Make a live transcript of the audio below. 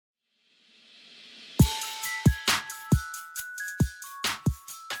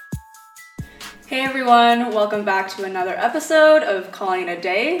Hey everyone, welcome back to another episode of Calling It a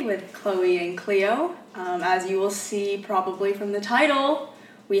Day with Chloe and Cleo. As you will see probably from the title,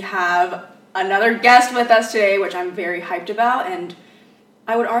 we have another guest with us today, which I'm very hyped about, and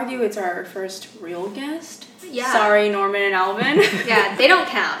I would argue it's our first real guest. Yeah. Sorry, Norman and Alvin. Yeah, they don't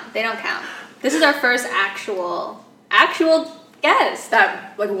count. This is our first actual guest.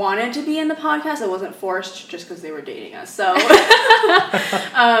 That wanted to be in the podcast. It wasn't forced just because they were dating us. So,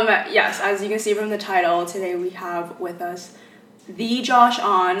 yes, as you can see from the title, today we have with us the Josh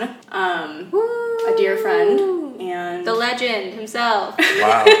On, a dear friend, and the legend himself.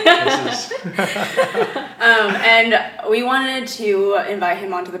 Wow, this is... and we wanted to invite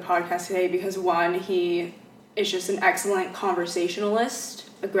him onto the podcast today because one, he is just an excellent conversationalist,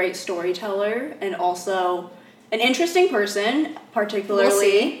 a great storyteller, and also an interesting person,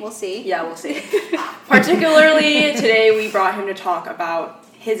 particularly... We'll see. Yeah, we'll see. Particularly today we brought him to talk about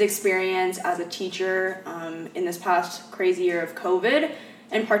his experience as a teacher in this past crazy year of COVID,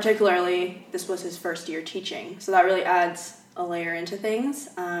 and particularly this was his first year teaching. So that really adds a layer into things.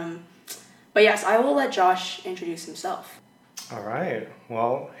 But yes, I will let Josh introduce himself. All right.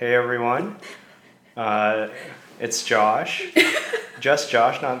 Well, hey everyone. It's Josh. Just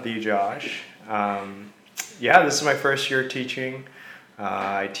Josh, not the Josh. Yeah, this is my first year teaching.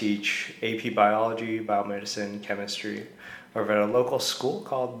 I teach AP Biology, Biomedicine, Chemistry over at a local school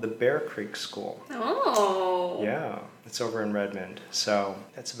called the Bear Creek School. Oh. Yeah, it's over in Redmond. So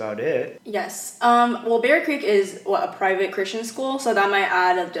that's about it. Yes. Well, Bear Creek is a private Christian school, so that might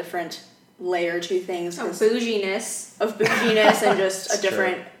add a different layer to things. Of bouginess. And just a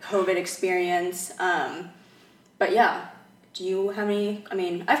different COVID experience. But yeah. Do you have any,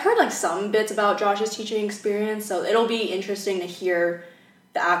 I've heard some bits about Josh's teaching experience, so it'll be interesting to hear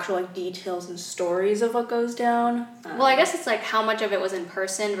the actual details and stories of what goes down. Well, I guess it's how much of it was in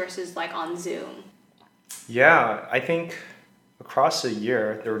person versus on Zoom. Yeah, I think across the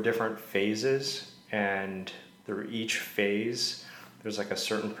year there were different phases, and through each phase there's a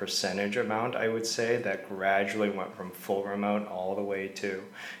certain percentage amount, I would say, that gradually went from full remote all the way to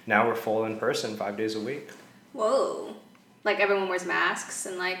now we're full in person 5 days a week. Whoa. Everyone wears masks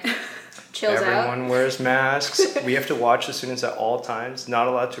and chills out. Everyone wears masks. We have to watch the students at all times. Not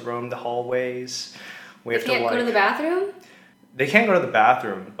allowed to roam the hallways. They can't go to the bathroom? They can't go to the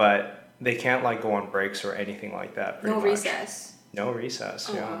bathroom, but they can't go on breaks or anything like that. No recess. No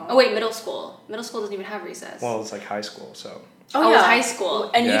recess. Yeah. Wow. Oh wait, middle school. Middle school doesn't even have recess. Well, it's high school, so. Oh, it's high school.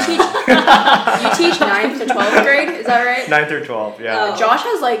 And yeah. you teach 9th to 12th grade, is that right? 9th through 12th, yeah. Josh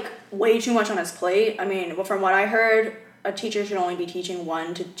has way too much on his plate. From what I heard, a teacher should only be teaching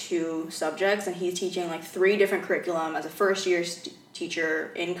 1 to 2 subjects, and he's teaching 3 different curriculum as a first year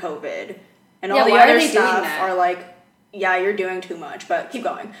teacher in COVID. And all the other staff are yeah, you're doing too much, but keep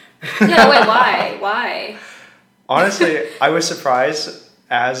going. Yeah, wait, why? Honestly, I was surprised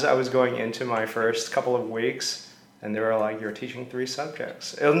as I was going into my first couple of weeks, and they were you're teaching 3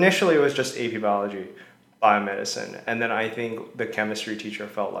 subjects. Initially, it was just AP Biology, Biomedicine, and then I think the chemistry teacher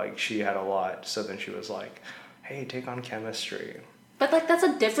felt like she had a lot, so then she was like, hey, take on chemistry. But that's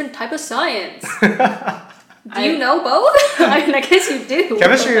a different type of science. Do you know both? I guess you do.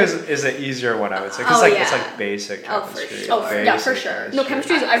 Chemistry is the easier one, I would say, because it's basic chemistry. For sure. Chemistry. No,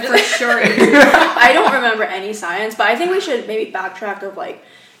 chemistry is for sure. I don't remember any science, but I think we should maybe backtrack of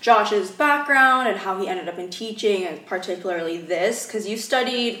Josh's background and how he ended up in teaching, and particularly this, because you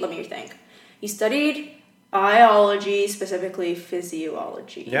studied. Let me think. You studied biology, specifically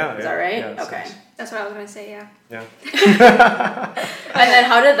physiology. Yeah, is that right? Yeah, okay. That's what I was gonna say. Yeah. Yeah. And then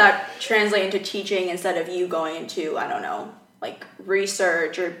how did that translate into teaching instead of you going into, I don't know,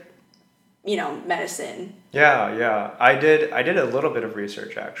 research or, medicine? Yeah. I did a little bit of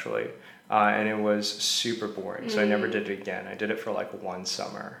research actually, and it was super boring. So I never did it again. I did it for 1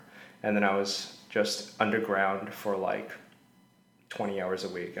 summer, and then I was just underground for 20 hours a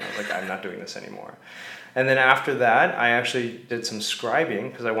week, and I was I'm not doing this anymore. And then after that, I actually did some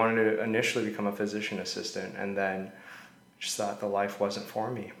scribing because I wanted to initially become a physician assistant, and then just thought the life wasn't for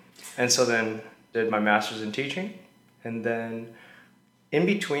me. And so then did my master's in teaching, and then in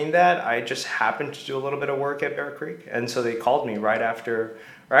between that, I just happened to do a little bit of work at Bear Creek, and so they called me right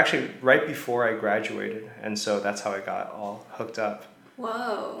before I graduated, and so that's how I got all hooked up.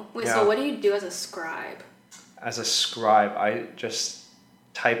 Whoa. Wait, Yeah. so what do you do as a scribe? As a scribe, I just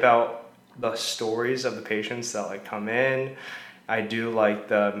type out the stories of the patients that come in. I do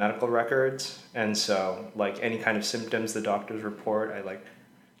the medical records, and so any kind of symptoms the doctors report, I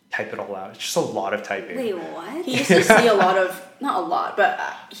type it all out. It's just a lot of typing. Wait, what? He used to see a lot of, not a lot, but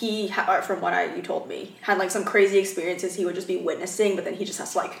from what you told me, had like some crazy experiences he would just be witnessing, but then he just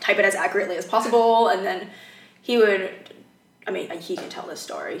has to like type it as accurately as possible, and then he would, I mean, he can tell this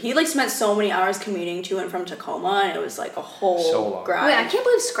story. He like spent so many hours commuting to and from Tacoma, and it was like a whole grind. Wait, I can't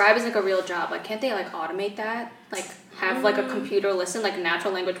believe Scribe is like a real job. Like, can't they like automate that? Like, have like a computer listen, like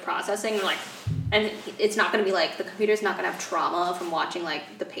natural language processing, like, and it's not gonna be like the computer's not gonna have trauma from watching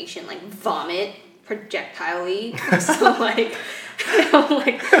like the patient like vomit projectilely. So like,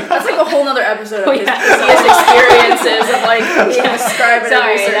 that's like a whole nother episode of his yeah. experiences of like Scribe and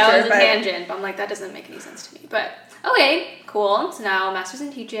Sorry, researcher. that was a tangent. But I'm like, that doesn't make any sense to me. But okay, cool. So now master's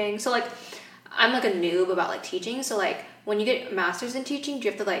in teaching. So like, I'm like a noob about like teaching. So like, when you get master's in teaching, do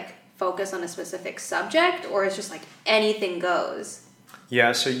you have to like focus on a specific subject, or it's just like anything goes?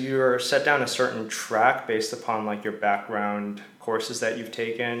 Yeah, so you're set down a certain track based upon like your background courses that you've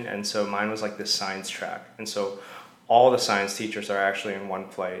taken, and so mine was like the science track, and so all the science teachers are actually in one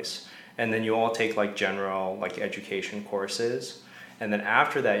place, and then you all take like general like education courses, and then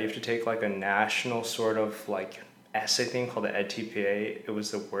after that you have to take like a national sort of like essay thing called the EdTPA. It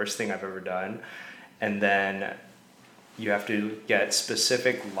was the worst thing I've ever done, and then you have to get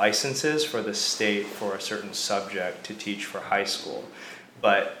specific licenses for the state for a certain subject to teach for high school.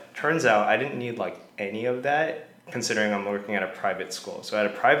 But turns out I didn't need like any of that, considering I'm working at a private school. So at a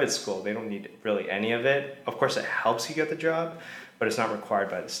private school, they don't need really any of it. Of course, it helps you get the job, but it's not required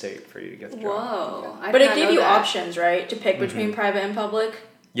by the state for you to get the job. Whoa. I But did it not gave know you that. options, right, to pick between private and public?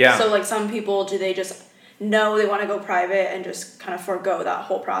 Yeah. So like some people, do they just know they want to go private and just kind of forego that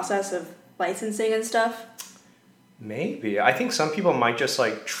whole process of licensing and stuff? Maybe. I think some people might just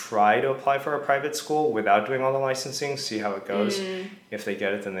like try to apply for a private school without doing all the licensing, see how it goes. If they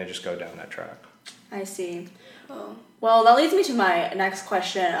get it, then they just go down that track. I see. Oh. Well, that leads me to my next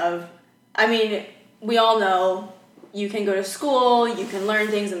question of, I mean, we all know you can go to school, you can learn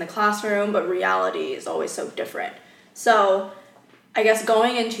things in the classroom, but reality is always so different. So I guess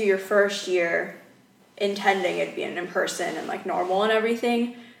going into your first year, intending it being in person and like normal and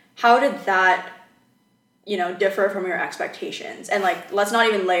everything, how did that, you know, differ from your expectations? And like, let's not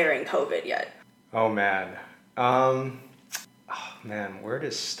even layer in COVID yet. Oh man. Where to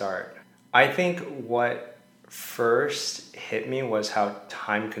start? I think what first hit me was how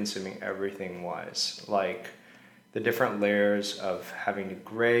time consuming everything was. Like the different layers of having to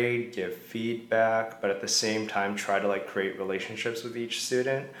grade, give feedback, but at the same time try to like create relationships with each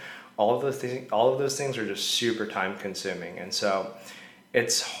student. All of those things are just super time consuming. And so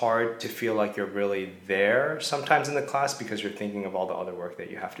it's hard to feel like you're really there sometimes in the class because you're thinking of all the other work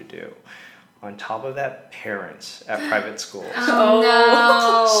that you have to do. On top of that, parents at private schools. Oh,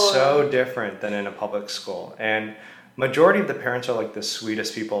 no. So different than in a public school. And majority of the parents are like the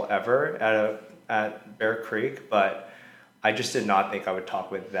sweetest people ever at Bear Creek, but I just did not think I would talk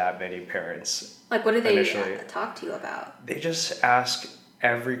with that many parents. Like, what did they initially talk to you about? They just ask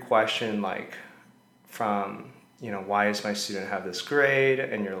every question, like from, you know, why does my student have this grade?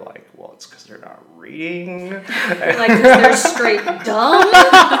 And you're like, well, it's because they're not reading. Like, because they're straight dumb?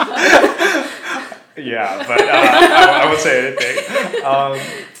 Yeah, but I won't say anything.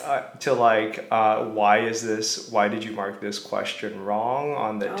 To like, why did you mark this question wrong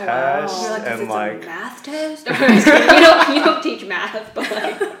on the test? You're like, and it's like, a math test? you don't teach math, but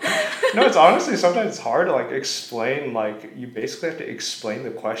like... No, it's honestly sometimes hard to like explain, like you basically have to explain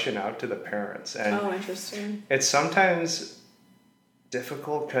the question out to the parents. And Interesting. it's sometimes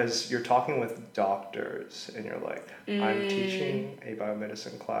difficult because you're talking with doctors and you're like, I'm teaching a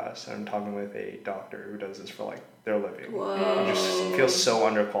biomedicine class and I'm talking with a doctor who does this for like their living. Whoa. You just feel so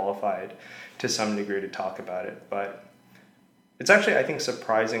underqualified to some degree to talk about it. But it's actually, I think,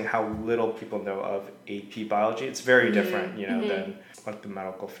 surprising how little people know of AP biology. It's very different, you know, than like the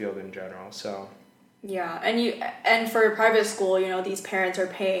medical field in general. So Yeah, and for private school, you know, these parents are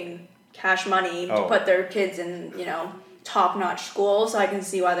paying cash money to put their kids in, you know, top-notch school, so I can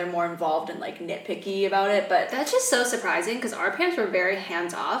see why they're more involved and like nitpicky about it. But that's just so surprising because our parents were very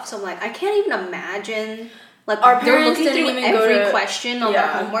hands-off, so I'm like, I can't even imagine like our they're parents looking didn't through even go every to question on their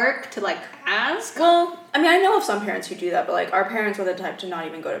homework to like ask. Well, I mean, I know of some parents who do that, but like our parents were the type to not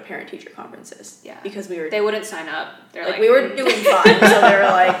even go to parent-teacher conferences. Yeah, because they wouldn't sign up. They're like we were doing fine, so they were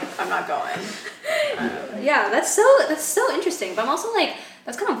like, I'm not going. Yeah, that's so interesting. But I'm also like,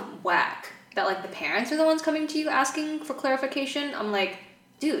 that's kind of whack that like the parents are the ones coming to you asking for clarification. I'm like,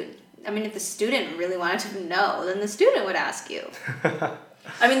 dude, I mean, if the student really wanted to know, then the student would ask you.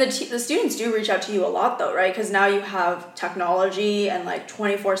 I mean, the students do reach out to you a lot, though, right? Because now you have technology and like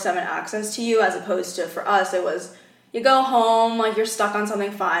 24/7 access to you, as opposed to for us, it was you go home, like you're stuck on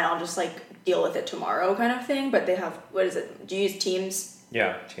something, fine, I'll just like deal with it tomorrow kind of thing. But they have, what is it? Do you use Teams?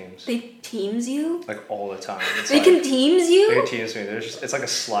 Yeah, Teams. They Teams you? Like all the time. They like, can Teams you? They can Teams me. It's like a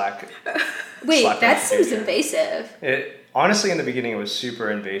Slack. Wait, Slack that seems invasive. Honestly, in the beginning, it was super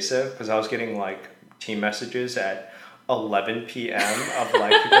invasive because I was getting like team messages at 11 p.m. of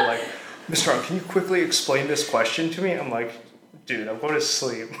like people like, Mr. Ron, can you quickly explain this question to me? I'm like, dude, I'm going to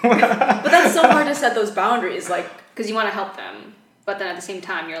sleep. But that's so hard to set those boundaries, like, because you want to help them, but then at the same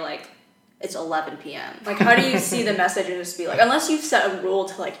time, you're like, it's 11 p.m. Like, how do you see the message and just be like, unless you've set a rule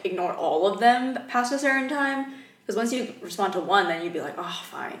to like ignore all of them past a certain time, because once you respond to one, then you'd be like, oh,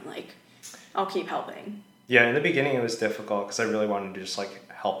 fine, like, I'll keep helping. Yeah, in the beginning it was difficult because I really wanted to just like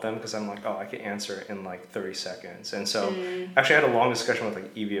help them because I'm like, oh, I can answer it in like 30 seconds. And so actually I had a long discussion with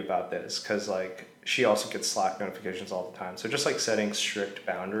like Evie about this because like she also gets Slack notifications all the time. So just like setting strict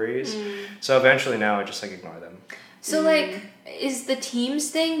boundaries. So eventually now I just like ignore them. So like, is the Teams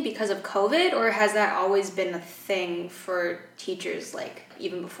thing because of COVID, or has that always been a thing for teachers like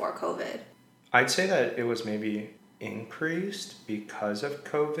even before COVID? I'd say that it was maybe increased because of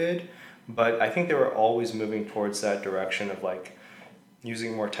COVID. But I think they were always moving towards that direction of like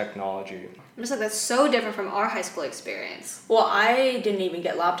using more technology. I'm just like, that's so different from our high school experience. Well, I didn't even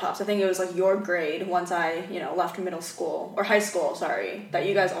get laptops. I think it was like your grade once I, left middle school or high school, sorry, that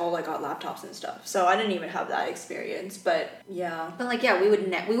you guys all like got laptops and stuff. So I didn't even have that experience, but yeah. But like, yeah,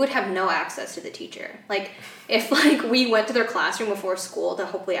 we would have no access to the teacher. Like if like we went to their classroom before school to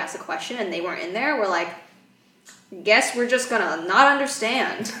hopefully ask a question and they weren't in there, we're like, guess we're just gonna not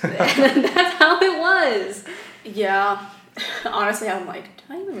understand. And that's how it was. Yeah. Honestly, I'm like,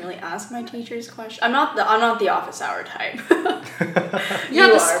 do I even really ask my teachers questions? I'm not the office hour type. You're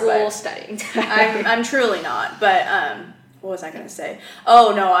not the school studying type. I'm truly not. But what was I gonna say?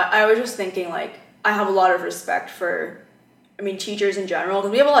 Oh no, I was just thinking like I have a lot of respect for, teachers in general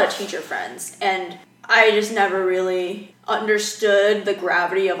because we have a lot of teacher friends, and I just never really understood the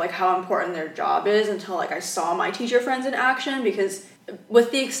gravity of like how important their job is until like I saw my teacher friends in action, because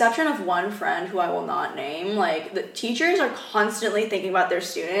with the exception of one friend who I will not name, like the teachers are constantly thinking about their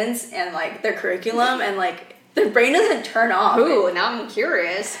students and like their curriculum, and like their brain doesn't turn off. Ooh, now I'm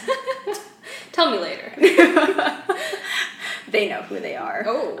curious. Tell me later. They know who they are.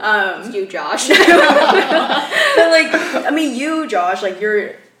 Oh, it's you, Josh. But like, you, Josh, like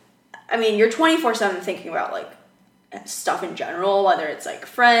you're 24/7 thinking about like stuff in general, whether it's like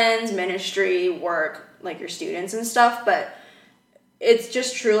friends, ministry, work, like your students and stuff, but it's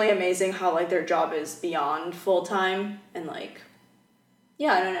just truly amazing how like their job is beyond full-time, and like,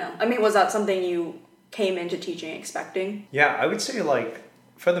 yeah, I don't know. Was that something you came into teaching expecting? Yeah, I would say like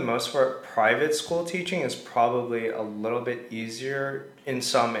for the most part, private school teaching is probably a little bit easier in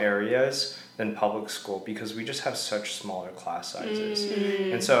some areas than public school because we just have such smaller class sizes.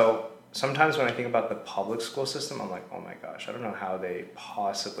 And so sometimes when I think about the public school system, I'm like, oh my gosh, I don't know how they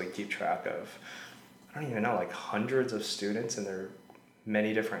possibly keep track of, I don't even know, like hundreds of students in their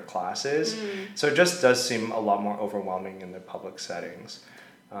many different classes. So it just does seem a lot more overwhelming in the public settings.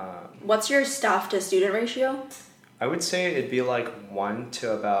 What's your staff to student ratio? I would say it'd be like 1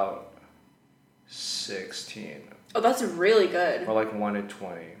 to about 16. Oh, that's really good. Or like 1 to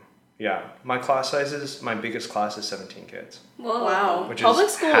 20. Yeah, my biggest class is 17 kids. Whoa. Wow. Which Public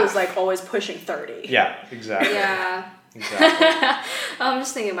is school half. is like always pushing 30. Yeah, exactly. Yeah. Exactly. I'm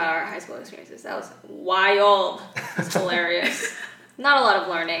just thinking about our high school experiences. That was wild. It's hilarious. Not a lot of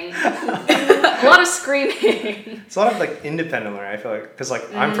learning. A lot of screaming. It's a lot of like independent learning, I feel like, because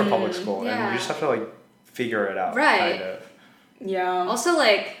like I'm from public school yeah. and you just have to like figure it out. Right. Kind of. Yeah. Also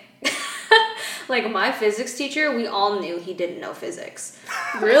like like my physics teacher, we all knew he didn't know physics.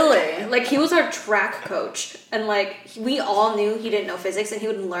 Really? Like he was our track coach, and like we all knew he didn't know physics, and he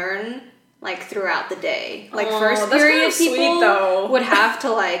would learn like throughout the day. Like first period people would have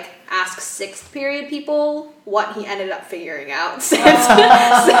to like ask sixth period people what he ended up figuring out since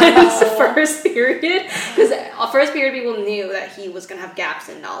first period, because first period people knew that he was gonna have gaps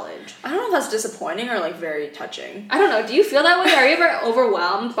in knowledge. I don't know if that's disappointing or like very touching. I don't know. Do you feel that way? Are you ever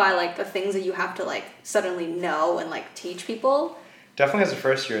overwhelmed by like the things that you have to like suddenly know and like teach people? Definitely as a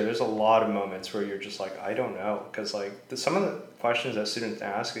first year, there's a lot of moments where you're just like, I don't know. Because like some of the questions that students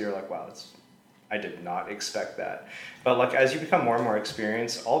ask, you're like, wow, I did not expect that. But like as you become more and more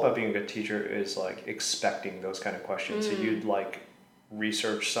experienced, all about being a good teacher is like expecting those kind of questions. So you'd like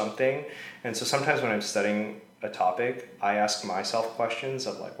research something. And so sometimes when I'm studying a topic, I ask myself questions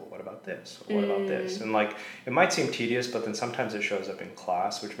of like, well, what about this? What about this? And like, it might seem tedious, but then sometimes it shows up in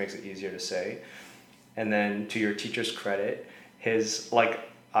class, which makes it easier to say. And then to your teacher's credit, his like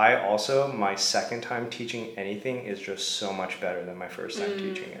my second time teaching anything is just so much better than my first time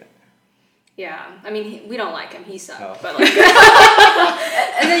teaching it. Yeah, I mean, we don't like him. He sucked. Oh. But like,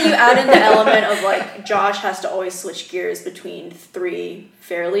 And then you add in the element of like Josh has to always switch gears between 3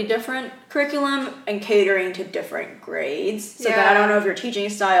 fairly different curriculum and catering to different grades. So then I don't know if your teaching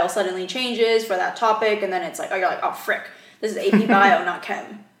style suddenly changes for that topic, and then it's like, oh, you're like, oh frick, this is AP Bio, not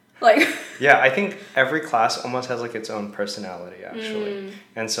Chem. Like, yeah, I think every class almost has like its own personality actually.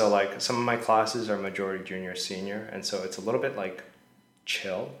 And so like some of my classes are majority junior, senior, and so it's a little bit like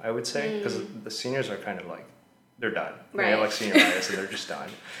chill, I would say, because the seniors are kind of like, they're done. Right. They have like senioritis and they're just done.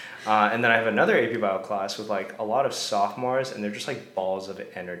 And then I have another AP Bio class with like a lot of sophomores, and they're just like balls of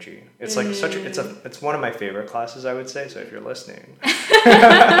energy. It's like it's one of my favorite classes, I would say. So if you're listening,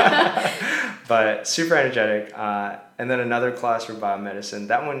 but super energetic. And then another class for biomedicine.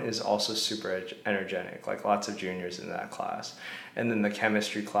 That one is also super energetic. Like lots of juniors in that class. And then the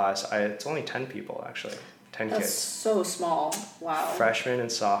chemistry class, it's only 10 people actually. 10 that's kids. so small. Wow. Freshmen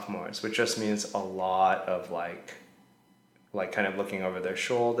and sophomores, which just means a lot of like kind of looking over their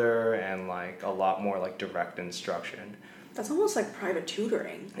shoulder and like a lot more like direct instruction. That's almost like private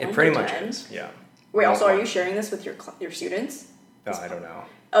tutoring. It pretty much is, yeah. Wait, also, are you sharing this with your students? No, I don't know.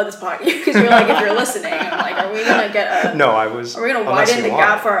 Oh, this podcast, because you're like, if you're listening, I'm like, are we gonna get a? No, I was. Are we gonna widen the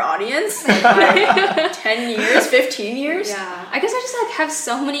gap for our audience? Like, by 10 years, 15 years? yeah, I guess I just like have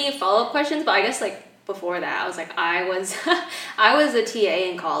so many follow-up questions, but I guess like before that, I was like, I was a TA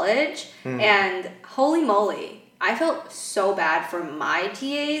in college, and holy moly, I felt so bad for my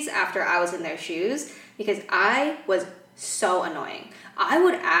TAs after I was in their shoes because I was so annoying. I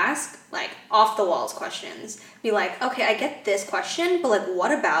would ask like off the walls questions. Be like, okay, I get this question, but like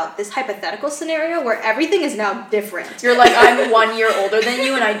what about this hypothetical scenario where everything is now different? You're like, I'm 1 year older than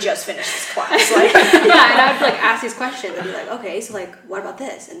you and I just finished this class. Like, yeah, and I would like ask these questions and be like, okay, so like what about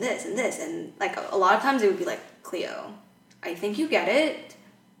this and this and this? And like a lot of times it would be like, Cleo, I think you get it.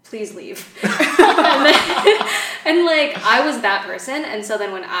 Please leave. and like I was that person, and so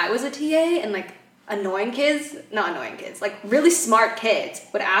then when I was a TA and like like really smart kids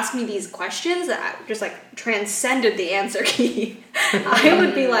would ask me these questions that just like transcended the answer key, I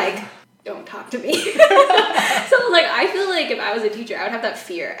would be like, don't talk to me. So like I feel like if I was a teacher, I would have that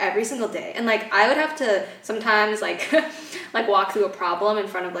fear every single day, and like I would have to sometimes like like walk through a problem in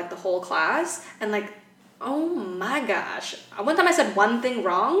front of like the whole class, and like, oh my gosh, one time I said one thing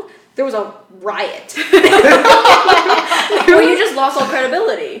wrong, there was a riot. well, you just lost all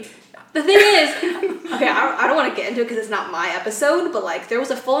credibility. The thing is, okay, I don't want to get into it because it's not my episode, but like there was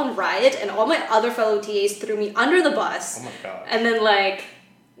a full-on riot and all my other fellow TAs threw me under the bus. Oh my god. And then like,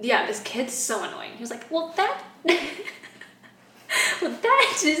 yeah, this kid's so annoying. He was like, well that is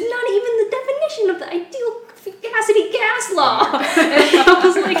not even the definition of the ideal capacity gas law. And I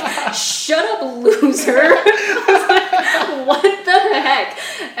was like, shut up, loser. I was like, what the heck?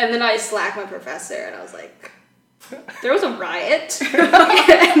 And then I slacked my professor and I was like, there was a riot.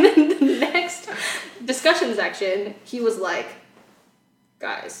 And then the next discussion section, he was like,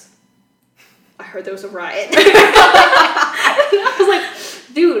 guys, I heard there was a riot. And I was like,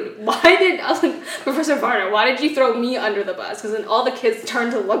 dude, I was like, Professor Varner, why did you throw me under the bus? Because then all the kids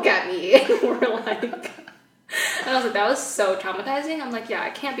turned to look at me and were like, and I was like, that was so traumatizing. I'm like, yeah, I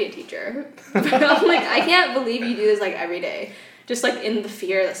can't be a teacher. But I'm like, I can't believe you do this like every day. Just like in the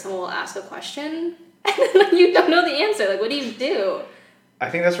fear that someone will ask a question and then like, you don't know the answer. Like, what do you do? I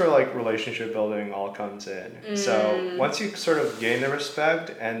think that's where like relationship building all comes in. So once you sort of gain the respect,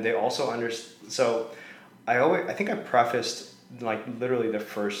 and they also understand. So I think I prefaced like literally the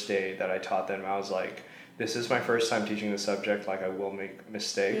first day that I taught them, I was like, this is my first time teaching the subject, like I will make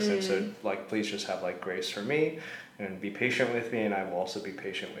mistakes, and so like please just have like grace for me and be patient with me, and I will also be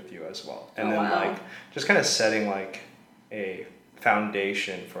patient with you as well. And like just kind of setting like a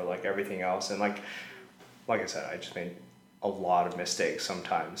foundation for like everything else. And like I said, I just made a lot of mistakes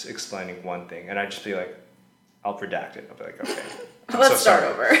sometimes explaining one thing, and I'd just be like, I'll redact it. I'll be like, okay. Let's start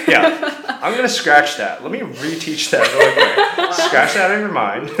over. Yeah. I'm going to scratch that. Let me reteach that really quick. Scratch that out of your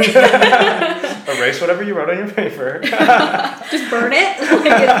mind. Erase whatever you wrote on your paper. Just burn it?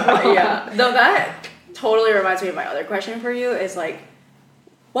 Yeah. Though that totally reminds me of my other question for you is like,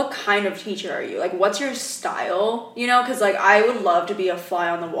 what kind of teacher are you? Like, what's your style? You know, because like I would love to be a fly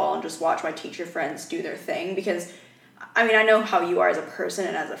on the wall and just watch my teacher friends do their thing, because I mean, I know how you are as a person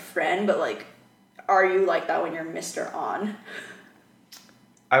and as a friend, but like, are you like that when you're Mr. On?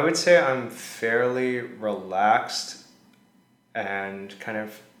 I would say I'm fairly relaxed and kind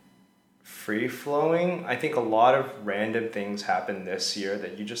of free-flowing. I think a lot of random things happen this year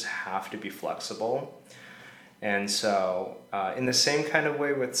that you just have to be flexible. And so, in the same kind of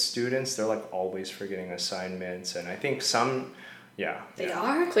way with students, they're like always forgetting assignments. And I think some, They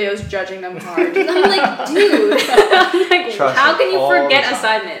are? Cleo's judging them hard. I'm like, dude. I'm like, Trust how me, can you all the forget time.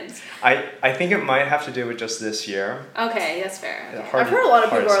 assignments? I think it might have to do with just this year. Okay, that's fair. Okay. Hard- I've heard a lot of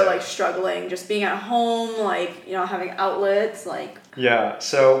hard to people are say. like struggling just being at home, like, you know, having outlets, like. Yeah,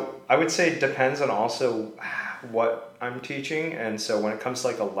 so I would say it depends on also what I'm teaching. And so when it comes to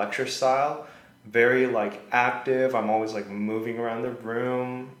like a lecture style, very like active, I'm always like moving around the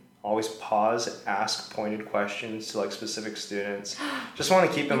room, always pause, ask pointed questions to like specific students. Just want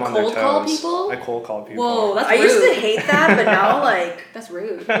to keep them You on their cold toes. call people? I cold call people. Whoa, that's I rude. used to hate that, but now, like, That's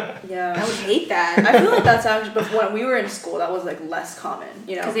rude. yeah. I would hate that. I feel like that's actually, but when we were in school, that was like less common,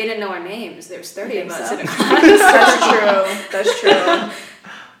 you know? Because they didn't know our names. There's 30 of think us so? in a class. That's true.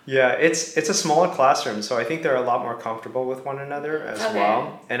 Yeah, it's a smaller classroom, so I think they're a lot more comfortable with one another as Okay.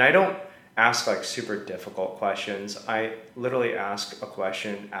 well. And I don't ask like super difficult questions. I literally ask a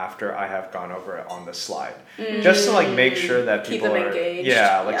question after I have gone over it on the slide, just to like make sure that Keep people them are engaged.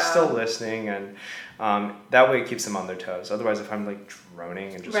 yeah, Yeah. still listening, and that way it keeps them on their toes. Otherwise, if I'm like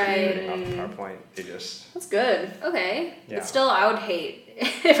droning and just Right. reading off the PowerPoint, they just That's good. Okay. Yeah. But still, I would hate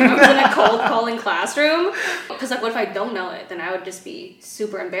if I was in a cold calling classroom. Because, like, what if I don't know it? Then I would just be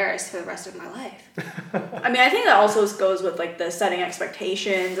super embarrassed for the rest of my life. I mean, I think that also goes with like the setting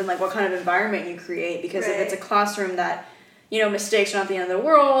expectations and like what kind of environment you create. Because if it's a Right. classroom that, you know, mistakes are not the end of the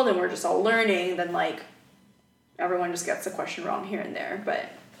world and we're just all learning, then like everyone just gets the question wrong here and there. But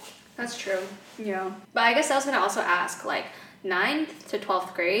That's true. yeah, But I guess I was going to also ask, like, 9th to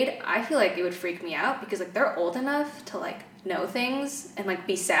 12th grade, I feel like it would freak me out because, like, they're old enough to, like, know things and, like,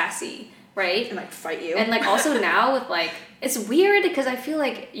 be sassy, right? and like fight you. And like also now with like it's weird because I feel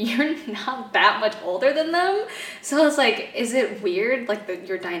like you're not that much older than them, so it's like, is it weird like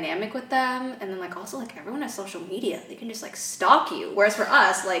your dynamic with them? And then like also like everyone has social media, they can just like stalk you, whereas for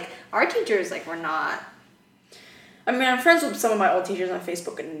us like our teachers like we're not. I mean, I'm friends with some of my old teachers on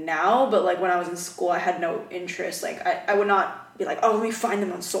Facebook now, but like when I was in school, I had no interest. Like I would not be like, oh, let me find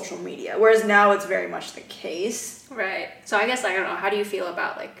them on social media. Whereas now it's very much the case. Right. So I guess I don't know, how do you feel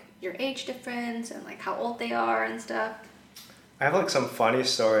about like your age difference and like how old they are and stuff? I have like some funny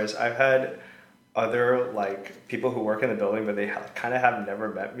stories. I've had other like people who work in the building, but they kind of have never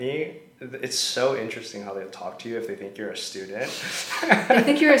met me. It's so interesting how they'll talk to you if they think you're a student. They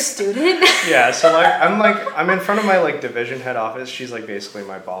think you're a student? Yeah, so I'm in front of my like division head office. She's like basically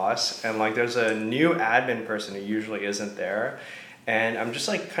my boss, and like there's a new admin person who usually isn't there, and I'm just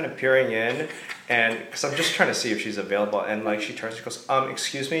like kind of peering in, and because I'm just trying to see if she's available, and like she turns, she goes,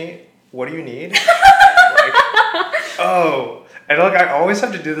 excuse me, what do you need? Like, oh, and like I always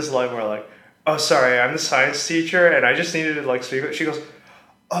have to do this line where like, oh sorry, I'm the science teacher, and I just needed to like speak. She goes,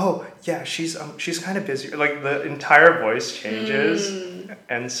 oh yeah, she's kind of busy. Like the entire voice changes,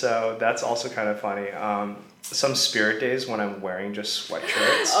 and so that's also kind of funny. Some spirit days when I'm wearing just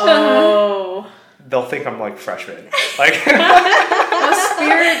sweatshirts, Oh. they'll think I'm like freshman. Like Those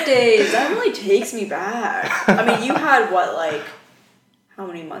spirit days, that really takes me back. I mean, you had what, like, how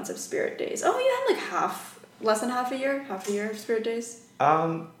many months of spirit days? Oh, you had like less than half a year of spirit days?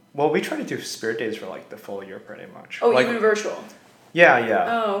 well, we try to do spirit days for like the full year pretty much. Oh, like, even virtual? yeah,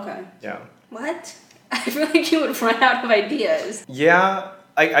 Oh, okay. yeah. What? I feel like you would run out of ideas. Yeah,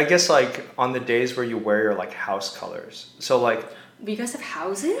 I guess like on the days where you wear your like house colors. So like You guys have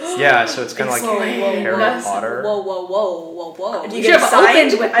houses? yeah, so it's kind of like Explain. Harry That's- Potter. Whoa. Do you should get have assigned?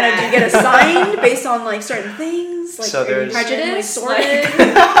 opened with I know, that. do you get assigned based on like certain things? Like, So are you there's- randomly Prejudice? sorted?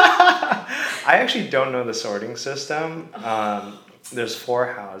 I actually don't know the sorting system. There's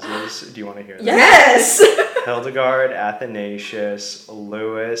 4 houses. Do you want to hear that? Yes. Hildegard, Athanasius,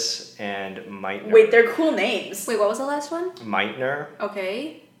 Lewis, and Meitner. Wait, they're cool names. Wait, what was the last one? Meitner.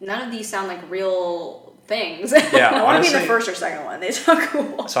 Okay. None of these sound like real things. Yeah, I want to be in the honestly. first or second one. They sound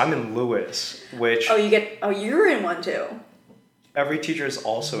cool. So I'm in Lewis, which You're in one too. every teacher is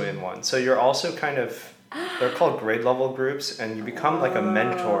also in one. So you're also kind of, they're called grade level groups, and you become like a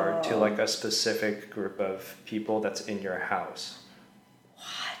mentor to like a specific group of people that's in your house.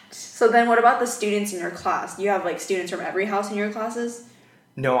 So then what about the students in your class? You have like students from every house in your classes?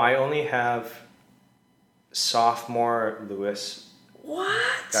 No, I only have sophomore Lewis What?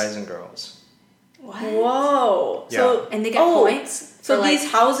 guys and girls. What? Whoa. Yeah. So And they get points? So for, like-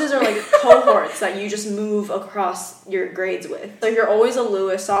 these houses are like cohorts that you just move across your grades with. So if you're always a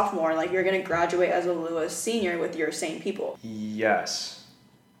Lewis sophomore, like you're gonna graduate as a Lewis senior with your same people. Yes.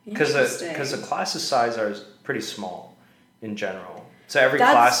 Because the classes size are pretty small in general. So every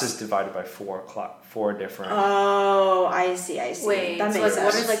That's- class is divided by four different. Oh, I see. Wait, that so makes like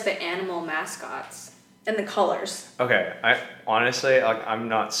what sense. are like the animal mascots? And the colors. Okay, I honestly, like, I'm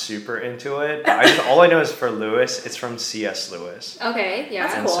not super into it. But all I know is for Lewis, it's from C.S. Lewis. Okay, yeah.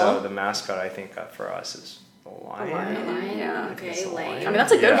 That's And cool. so the mascot, I think, for us is the lion. A lion. A lion, Yeah. I think okay, it's a lame. lion. I mean,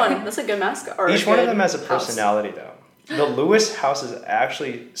 that's a good Yeah. one. That's a good mascot. Or Each a one of good them has a house. personality, though. The Lewis house is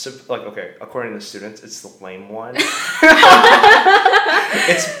actually, like, okay, according to the students, it's the lame one.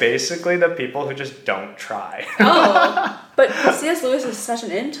 It's basically the people who just don't try. Oh, But C.S. Lewis is such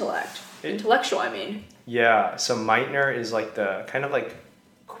an intellectual, I mean. Yeah, so Meitner is like the kind of like,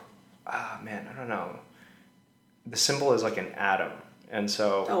 man, I don't know. The symbol is like an atom, and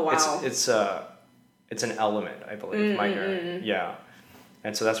so Oh, wow. it's an element, I believe. Meitner, yeah,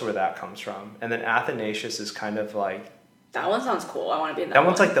 and so that's where that comes from. And then Athanasius is kind of like That one sounds cool. I want to be in that that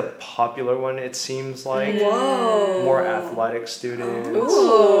one's one. like the popular one. It seems like Whoa. more athletic students.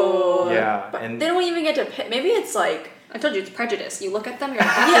 Ooh. Yeah, But and they don't even get to pick. Maybe it's like. I told you it's prejudice. You look at them, you're like,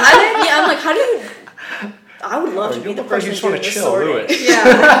 I'm like, how do you. I would love to you be the look like you person just wanna doing the chill, sorting. Lewis. Yeah.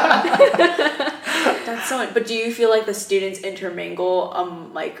 That's so. But do you feel like the students intermingle,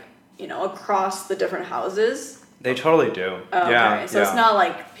 like, across the different houses? they totally do. Oh, Yeah, okay. So yeah. it's not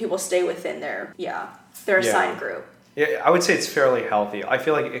like people stay within their assigned group. Yeah, I would say it's fairly healthy. I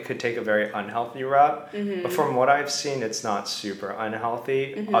feel like it could take a very unhealthy route, but from what I've seen, it's not super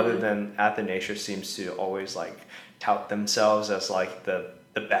unhealthy. Other than Athanasius seems to always like tout themselves as like the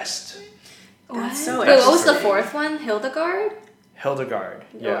best. That's so Wait, what was the interesting. fourth one? Hildegard? Hildegard,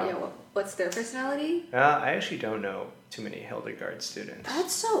 Oh, yeah. What's their personality? I actually don't know too many Hildegard students.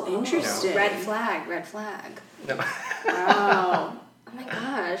 That's so interesting. Red flag. No. Wow. Oh my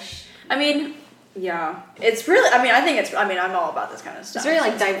gosh. I mean, yeah. It's really. I'm all about this kind of stuff. It's very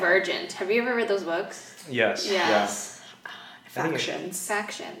like divergent. Have you ever read those books? Yes. Yes. Factions.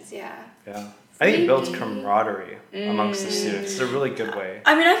 Factions, yeah. Yeah. I think it builds camaraderie amongst the students. It's a really good way.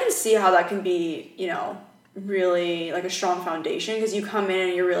 I mean, I can see how that can be, really like a strong foundation because you come in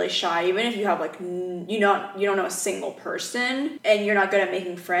and you're really shy. Even if you have like you don't know a single person and you're not good at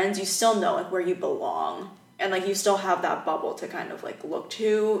making friends, you still know like where you belong and like you still have that bubble to kind of like look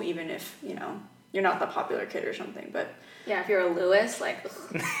to, even if you're not the popular kid or something. But Yeah, if you're a Lewis, like,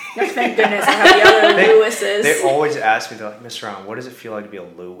 ugh. thank goodness I have the other Lewises. They always ask me, they're like, Miss Round, what does it feel like to be a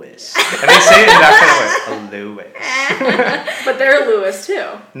Lewis? And they say it in that kind of way, a Lewis. But they're Lewis too.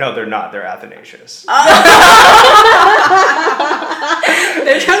 No, they're not. They're Athanasius.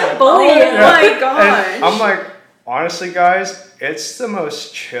 They're trying to bully Oh you. my gosh. And I'm like, honestly, guys, it's the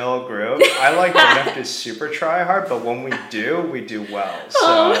most chill group. I like don't have to super try hard, but when we do well.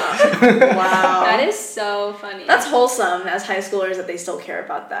 So Wow. That is so funny. That's wholesome as high schoolers that they still care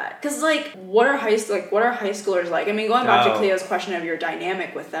about that. Cause like, what are high schoolers like? I mean, going back to No. Cleo's question of your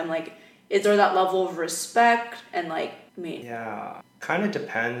dynamic with them, like, is there that level of respect and like, yeah, kind of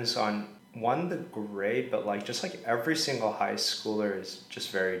depends on the grade, but like just like every single high schooler is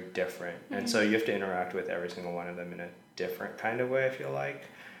just very different, and so you have to interact with every single one of them in a different kind of way, I feel like.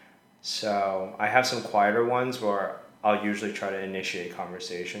 So I have some quieter ones where I'll usually try to initiate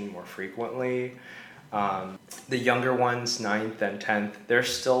conversation more frequently. The younger ones, 9th and 10th, they're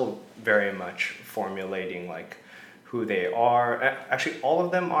still very much formulating like who they are. Actually, all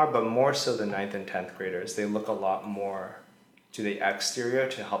of them are, but more so the 9th and 10th graders. They look a lot more to the exterior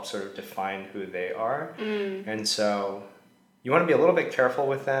to help sort of define who they are. And so you want to be a little bit careful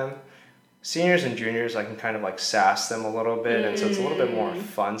with them. Seniors and juniors, I can kind of like sass them a little bit, and so it's a little bit more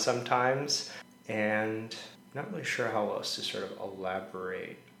fun sometimes. And I'm not really sure how else to sort of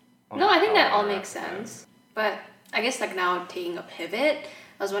elaborate on No, I think how that all interact makes with them. sense. But I guess like now taking a pivot,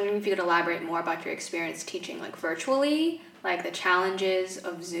 I was wondering if you could elaborate more about your experience teaching like virtually, like the challenges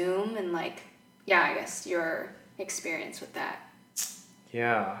of Zoom and like, yeah, I guess your experience with that.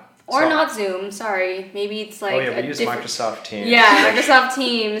 Yeah. Or So- not Zoom, sorry. Maybe it's like Oh yeah, a we use different... Microsoft Teams. Yeah, Microsoft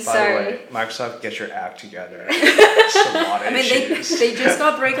Teams, By sorry. the way, Microsoft, get your act together. It's a lot of I mean, issues. they just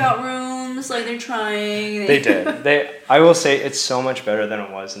got breakout rooms, like they're trying. They did. I will say it's so much better than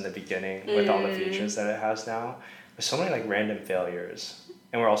it was in the beginning with all the features that it has now. There's so many like random failures,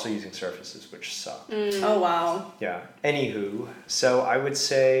 and we're also using Surfaces, which suck. Oh wow. Yeah. Anywho, so I would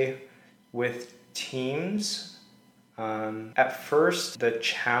say with Teams, at first the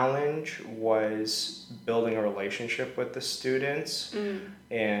challenge was building a relationship with the students,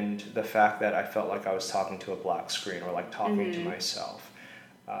 and the fact that I felt like I was talking to a black screen or like talking to myself.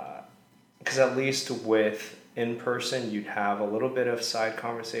 Because at least with in person, you'd have a little bit of side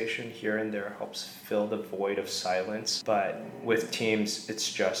conversation here and there, helps fill the void of silence. But with Teams,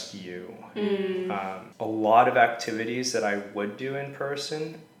 it's just you. A lot of activities that I would do in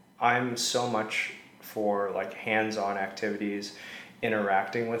person, I'm so much for like hands-on activities,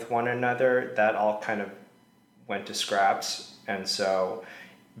 interacting with one another, that all kind of went to scraps. And so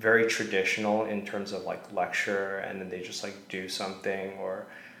very traditional in terms of like lecture, and then they just like do something, or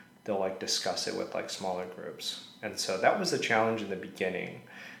they'll like discuss it with like smaller groups. And so that was the challenge in the beginning.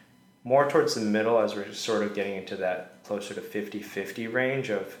 More towards the middle, as we're sort of getting into that closer to 50-50 range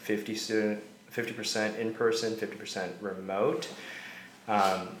of 50% in person, 50% remote,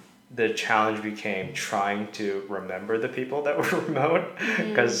 the challenge became trying to remember the people that were remote,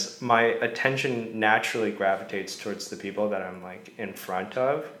 because my attention naturally gravitates towards the people that I'm like in front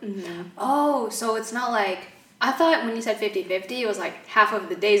of. Oh, so it's not like, I thought when you said 50-50, it was like half of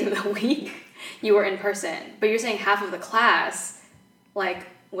the days of the week you were in person, but you're saying half of the class like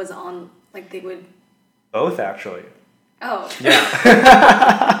was on, like they would... Both, actually. Oh.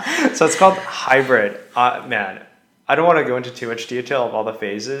 Yeah. So it's called hybrid. Man, I don't want to go into too much detail of all the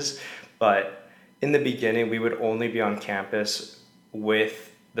phases, but in the beginning, we would only be on campus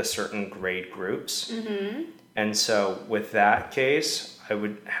with the certain grade groups. And so with that case, I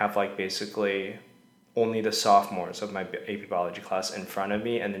would have like basically only the sophomores of my AP biology class in front of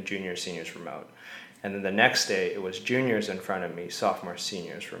me, and then juniors, seniors remote. And then the next day, it was juniors in front of me, sophomores,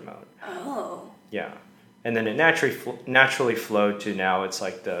 seniors remote. Oh. Yeah. And then it naturally flowed to now it's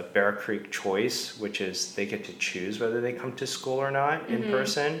like the Bear Creek choice, which is they get to choose whether they come to school or not in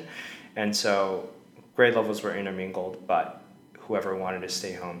person. And so grade levels were intermingled, but whoever wanted to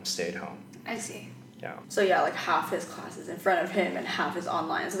stay home stayed home. I see. Yeah. So yeah, like half his class is in front of him and half is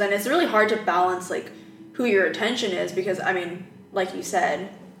online. So then it's really hard to balance like who your attention is, because I mean, like you said,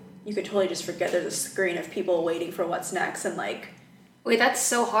 you could totally just forget there's a screen of people waiting for what's next, and like... Wait, that's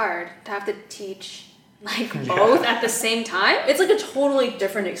so hard to have to teach like both at the same time? It's like a totally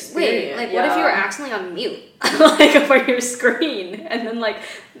different experience. Wait, like what if you were accidentally on mute like for your screen, and then like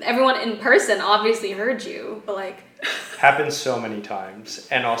everyone in person obviously heard you, but like... Happens so many times.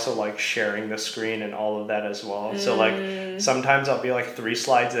 And also like sharing the screen and all of that as well. So like sometimes I'll be like 3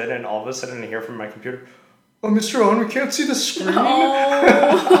 slides in, and all of a sudden I hear from my computer, "Oh, Mr. Owen, we can't see the screen."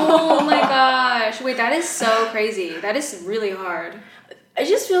 Oh my gosh. Wait, that is so crazy. That is really hard. It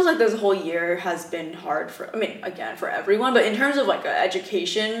just feels like this whole year has been hard for, I mean, again, for everyone, but in terms of like an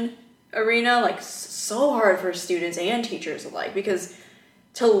education arena, like so hard for students and teachers alike, because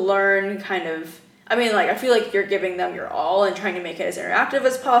to learn kind of, I mean, like, I feel like you're giving them your all and trying to make it as interactive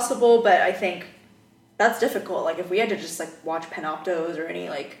as possible, but I think that's difficult. Like, if we had to just, like, watch Panoptos or any,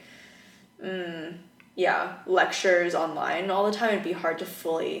 like, lectures online all the time, it'd be hard to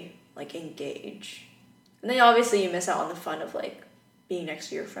fully, like, engage. And then, obviously, you miss out on the fun of, like, being next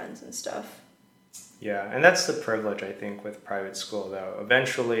to your friends and stuff. Yeah, and that's the privilege, I think, with private school, though.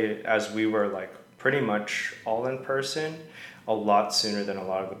 Eventually, as we were, like, pretty much all in person, a lot sooner than a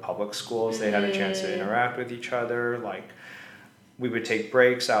lot of the public schools, they had a chance to interact with each other. Like, we would take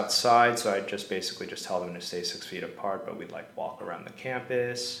breaks outside, so I'd just basically just tell them to stay 6 feet apart, but we'd, like, walk around the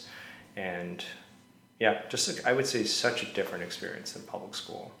campus. And, yeah, just, like, I would say such a different experience than public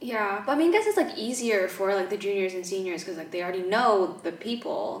school. Yeah, but I mean, I guess it's, like, easier for, like, the juniors and seniors, because, like, they already know the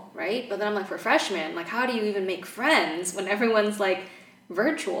people, right? But then I'm like, for freshmen, like, how do you even make friends when everyone's, like,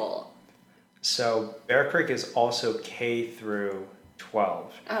 virtual? So Bear Creek is also K through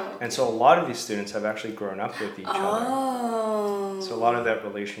 12. Oh. Okay. And so a lot of these students have actually grown up with each other. So a lot of that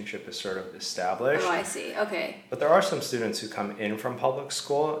relationship is sort of established. Oh, I see. Okay. But there are some students who come in from public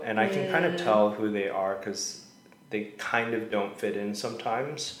school, and I can kind of tell who they are because they kind of don't fit in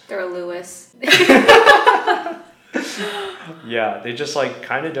sometimes. They're a Lewis. Yeah, they just like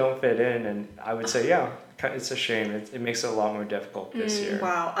kind of don't fit in, and I would say, yeah, it's a shame. It makes it a lot more difficult this year.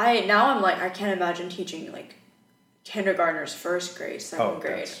 Wow. I'm like, I can't imagine teaching like kindergartners, first grade, second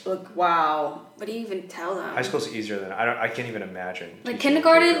grade. Like, wow. What do you even tell them? High school's easier than I can't even imagine. Like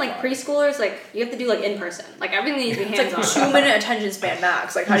kindergarten, like preschoolers, like you have to do like in person. Like everything needs to be hands on. It's like 2-minute attention span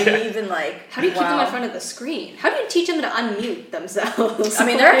max. Like how do you even like? How do you keep them in front of the screen? How do you teach them to unmute themselves? I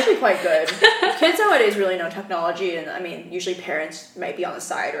mean, they're actually quite good. Kids nowadays really know technology, and I mean, usually parents might be on the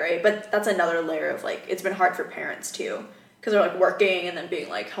side, right? But that's another layer of like, it's been hard for parents too, because they're like working and then being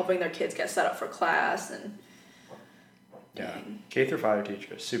like helping their kids get set up for class and. Yeah, K through 5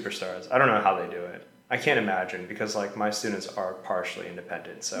 teachers, superstars. I don't know how they do it. I can't imagine because like my students are partially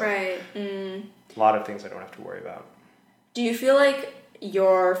independent, so right. A lot of things I don't have to worry about. Do you feel like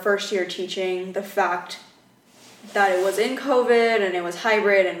your first year teaching, the fact that it was in COVID and it was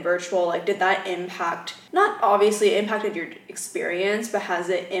hybrid and virtual, like did that impact, not obviously impacted your experience, but has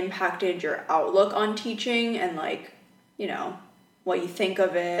it impacted your outlook on teaching and like, you know, what you think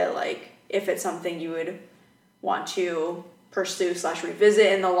of it, like if it's something you would want to pursue /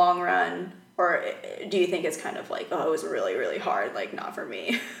 revisit in the long run, Or do you think it's kind of like, oh, it was really, really hard, like not for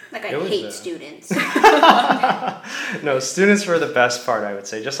me? Like, I It was hate students. No, students were the best part, I would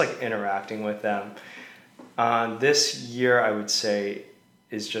say, just like interacting with them. This year, I would say,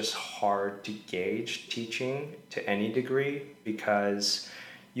 is just hard to gauge teaching to any degree because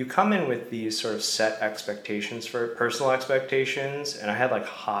you come in with these sort of set expectations for personal expectations, and I had like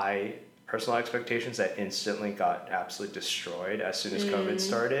high personal expectations that instantly got absolutely destroyed as soon as COVID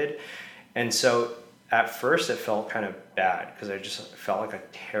started. And so at first it felt kind of bad because I just felt like a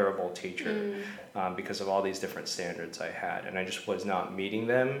terrible teacher because of all these different standards I had, and I just was not meeting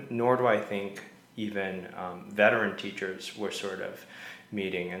them, nor do I think even veteran teachers were sort of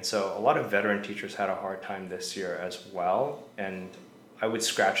meeting. And so a lot of veteran teachers had a hard time this year as well, and I would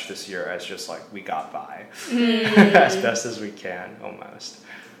scratch this year as just like we got by as best as we can almost.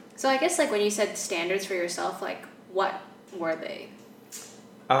 So I guess like when you said standards for yourself, like what were they?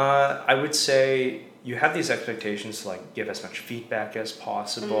 I would say you have these expectations to like give as much feedback as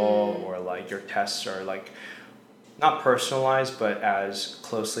possible, or like your tests are like not personalized but as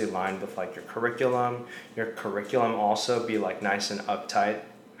closely aligned with like your curriculum. Your curriculum also be like nice and uptight.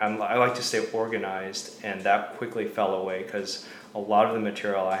 I like to stay organized, and that quickly fell away because a lot of the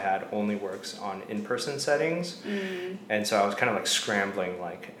material I had only works on in-person settings, and so I was kind of like scrambling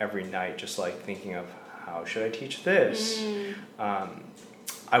like every night, just like thinking of how should I teach this.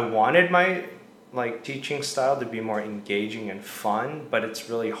 I wanted my like teaching style to be more engaging and fun, but it's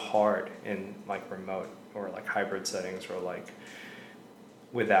really hard in like remote or like hybrid settings or like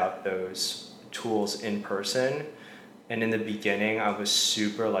without those tools in person. And in the beginning, I was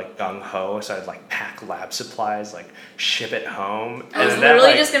super like gung-ho, so I'd like pack lab supplies, like ship it home. I was and literally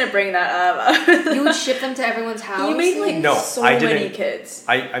like, just gonna bring that up. You would ship them to everyone's house? You made like No, so I many didn't. kids.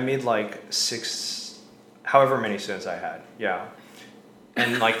 I made like 6, however many students I had, yeah.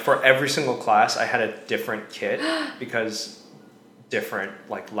 And like for every single class, I had a different kit because different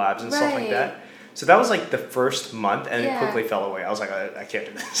like labs and stuff like Right. that. So that was like the first month, and Yeah. it quickly fell away. I was like, I can't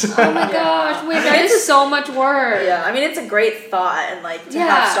do this. Oh my gosh, wait, that is so much work. Yeah, I mean it's a great thought and like to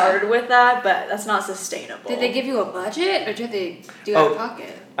Yeah. have started with that, but that's not sustainable. Did they give you a budget or did they do out of Oh.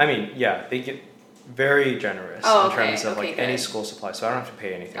 pocket? I mean, yeah, they get very generous Oh, in okay, terms of okay, like any good. school supply, so I don't have to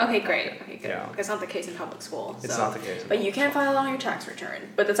pay anything. Okay, out of great. pocket. Okay, good. Yeah, That's not the case in public school. it's so. not the case. But you can file on your tax return.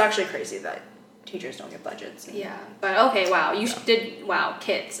 But that's actually crazy that teachers don't get budgets. Yeah, but okay, wow, did, wow,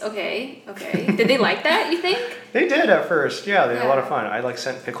 kids, okay. Did they like that, you think? They did at first, yeah, they had a lot of Yeah. fun. I like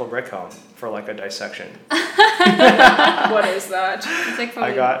sent pickled Rick home for like a dissection. What is that? It's like from,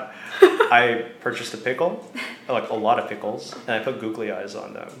 I purchased a pickle, like a lot of pickles, and I put googly eyes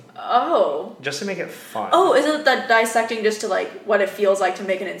on them Oh. just to make it fun. Oh, is it that dissecting just to like what it feels like to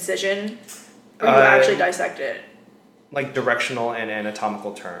make an incision? Or you Uh, actually dissect it? Like directional and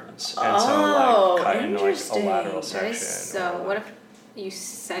anatomical terms, and Oh, so like cut into like a interesting. lateral that section. is so, or, what if you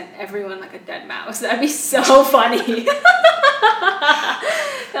sent everyone like a dead mouse? That'd be so funny.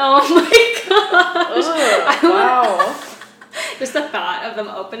 Oh my gosh. Ugh, wow. Just the thought of them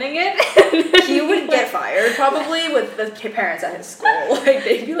opening it. He would get fired probably with the parents at his school. Like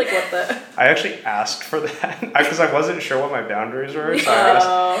they'd be like, "What the?" I actually asked for that because I wasn't sure what my boundaries were, so I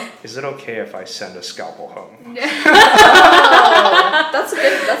asked, "Is it okay if I send a scalpel home?" Oh, that's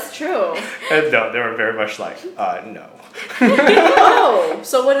good. That's true. And no, they were very much like, no. Oh,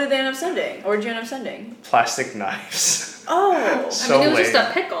 so what did they end up sending, or did you end up sending? Plastic knives. Oh, So I mean, it was just lame.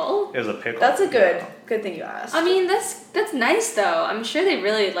 a pickle. It was a pickle. that's a good yeah. good thing you asked. I mean, that's nice though. I'm sure they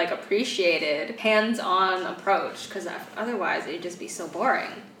really like appreciated hands-on approach because otherwise it'd just be so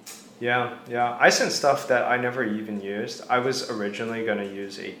boring. Yeah. I sent stuff that I never even used. I was originally going to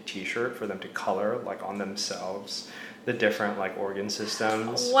use a t-shirt for them to color like on themselves the different like organ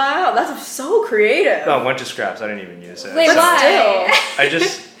systems. Wow, that's so creative. Oh, went to scraps. I didn't even use it. Wait, So why?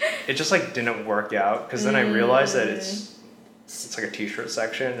 it just like didn't work out because then I realized that it's like a t-shirt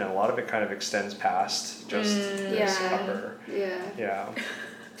section and a lot of it kind of extends past just this Yeah. upper. Yeah. Yeah.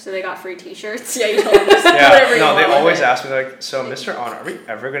 So they got free T-shirts. Yeah, you told them just Yeah. whatever you No, they want with always it. ask me like, so Mr. On, are we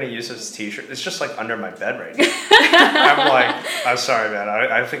ever going to use this t-shirt? It's just like under my bed right now. I'm like, I'm sorry, man.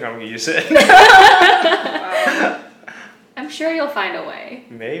 I think I'm going to use it. I'm sure you'll find a way.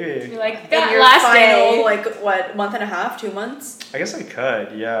 Maybe. You're like In that your last final, day. like what, month and a half, 2 months? I guess I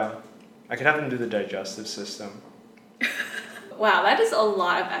could, yeah. I could have them do the digestive system. Wow, that is a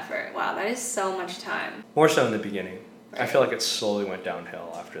lot of effort. Wow, that is so much time. More so in the beginning. I Right. feel like it slowly went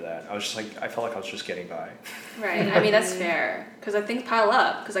downhill after that. I felt like I was just getting by. Right. I mean, that's fair because I think pile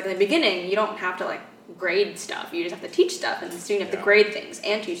up because like in the beginning you don't have to like grade stuff. You just have to teach stuff, and the student have to Yeah. grade things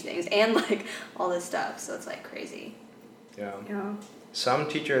and teach things and like all this stuff. So it's like crazy. Yeah. Yeah. Some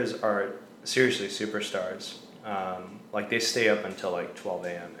teachers are seriously superstars. Like they stay up until like 12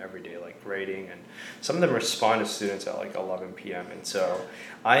 a.m. every day, like grading, and some of them respond to students at like 11 p.m. And so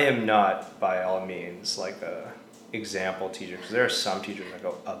I am not by all means like a example teacher, because there are some teachers that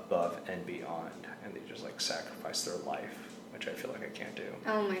go above and beyond, and they just like sacrifice their life, which I feel like I can't do.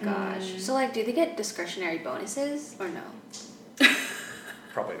 Oh my gosh. So like, do they get discretionary bonuses or no?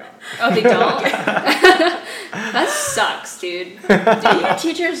 Probably not. Oh, they don't? That sucks, dude. Being a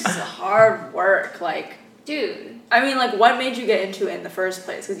teacher is hard work. Like, Dude. I mean, like, what made you get into it in the first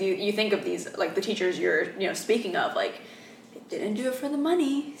place? Because you think of these, like, the teachers you're, speaking of, like, they didn't do it for the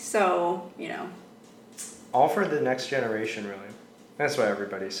money. So, All for the next generation, really. That's what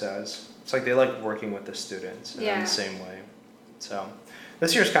everybody says. It's like they like working with the students in the same way. So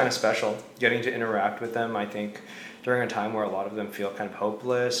this year's kind of special, getting to interact with them, I think, during a time where a lot of them feel kind of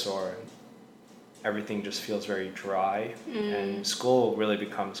hopeless or everything just feels very dry. And school really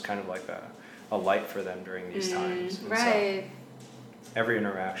becomes kind of like a light for them during these times. And Right. so every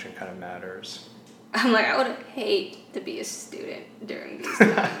interaction kind of matters. I'm like, I would hate to be a student during these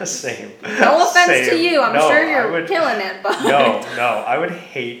times. Same. No offense to you. I'm sure I you're killing it, but No, I would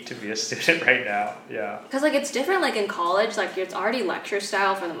hate to be a student right now. Yeah. because like it's different. Like in college, like it's already lecture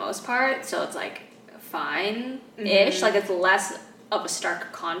style for the most part, so it's like fine-ish. Like it's less of a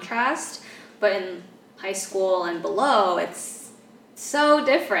stark contrast. But in high school and below, it's so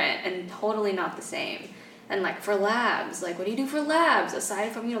different and totally not the same. And like for labs, like what do you do for labs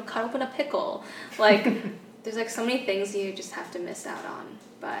aside from cut open a pickle? Like there's like so many things you just have to miss out on.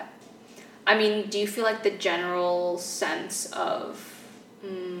 But I mean, do you feel like the general sense of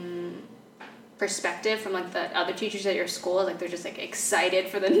perspective from like the other teachers at your school, like they're just like excited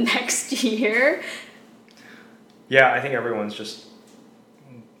for the next year? Yeah, I think everyone's just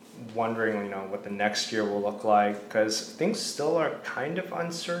wondering, what the next year will look like, because things still are kind of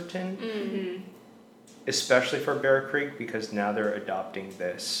uncertain, especially for Bear Creek, because now they're adopting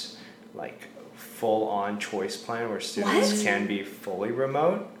this like full-on choice plan where students can be fully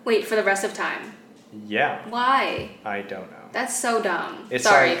remote. Wait, for the rest of time? Yeah. Why? I don't know. That's so dumb. It's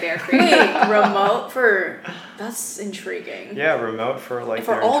Sorry, like- Bear Creek. wait, remote for, that's intriguing. Yeah, remote for like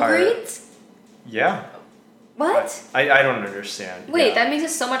For their all entire. grades? Yeah. What? I don't understand. Wait, Yeah. that makes it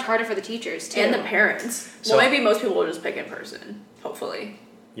so much harder for the teachers too. And the parents. So- Well, maybe most people will just pick in person, hopefully.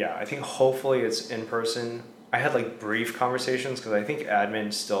 Yeah, I think hopefully it's in person. I had like brief conversations because I think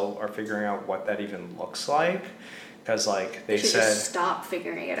admin still are figuring out what that even looks like. Because like they should said, just stop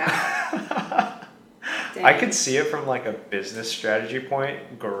figuring it out. I could see it from like a business strategy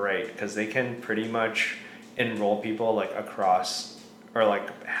point. Great, because they can pretty much enroll people like across or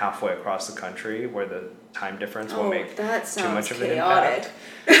like halfway across the country where the time difference will make that too sounds much of an chaotic.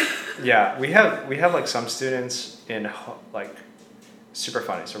 impact. Yeah, we have like some students in like super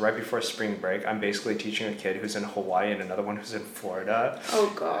funny. So right before spring break, I'm basically teaching a kid who's in Hawaii and another one who's in Florida.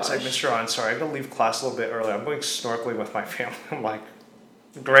 Oh gosh. It's like, Mr. Ron, sorry, I gotta leave class a little bit early. I'm going snorkeling with my family. I'm like,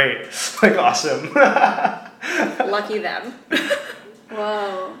 great, like awesome. Lucky them.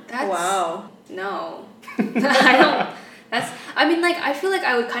 Whoa, that's Wow. no. I don't. I mean, like, I feel like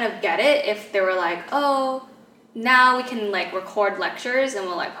I would kind of get it if they were like, oh, now we can like record lectures and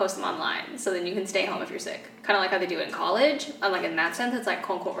we'll like post them online, so then you can stay home if you're sick. Kind of like how they do it in college. And like in that sense, it's like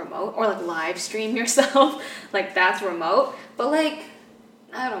quote unquote remote, or like live stream yourself. Like that's remote. But like,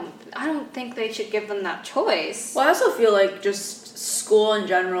 I don't think they should give them that choice. Well, I also feel like just school in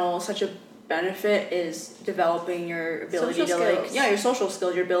general, such a benefit is developing your ability Social to skills. your social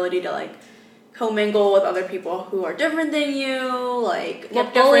skills, your ability to like commingle with other people who are different than you, like Get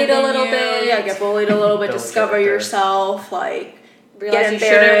look bullied different a than little you. bit. Yeah, get bullied a little bit, Build discover character. yourself, like Realize get you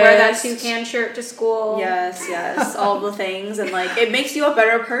shouldn't wear that embarrassed. toucan shirt to school. yes, all the things, and like it makes you a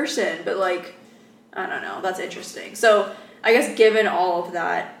better person. But like, I don't know, that's interesting. So I guess given all of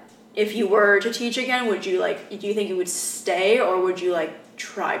that, if you were to teach again, would you do you think you would stay, or would you like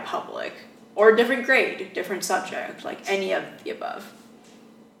try public or different grade, different subject, like any of the above?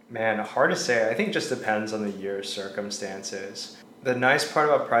 Man, hard to say. I think it just depends on the year's circumstances. The nice part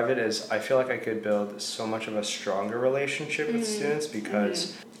about private is I feel like I could build so much of a stronger relationship with students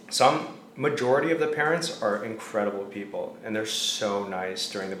because majority of the parents are incredible people and they're so nice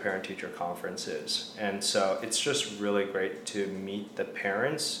during the parent-teacher conferences. And so it's just really great to meet the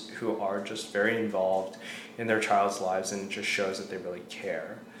parents who are just very involved in their child's lives, and it just shows that they really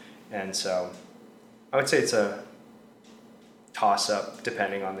care. And so I would say it's a toss-up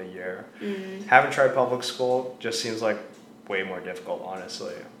depending on the year. Haven't tried public school, just seems like way more difficult,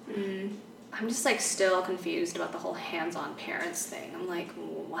 honestly. I'm just like still confused about the whole hands-on parents thing. I'm like,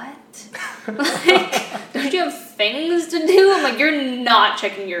 what? Like, don't you have things to do? I'm like, you're not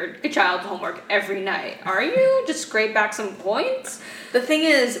checking your child's homework every night, are you? Just scrape back some points? The thing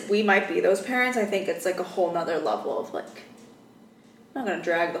is, we might be those parents. I think it's like a whole nother level of like, I'm not gonna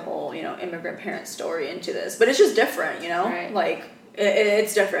drag the whole, immigrant parent story into this, but it's just different, Right. Like,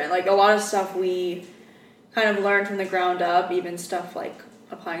 it's different. Like, a lot of stuff we kind of learned from the ground up, even stuff like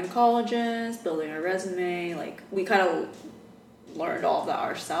applying to colleges, building a resume, like, we kind of learned all of that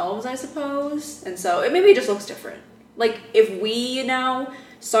ourselves, I suppose. And so it maybe just looks different. Like, if we now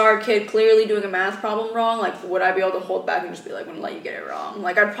saw our kid clearly doing a math problem wrong, like, would I be able to hold back and just be like, I'm gonna let you get it wrong?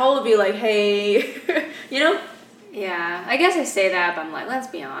 Like, I'd probably be like, hey, Yeah, I guess I say that, but I'm like, let's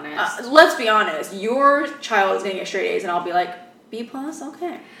be honest. Let's be honest. Your child is gonna get straight A's, and I'll be like, B+,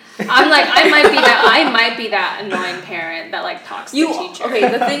 okay. I'm like, I might be that annoying parent that like talks to the teacher. Okay,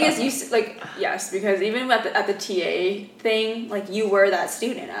 the thing is, yes, because even at the TA thing, like, you were that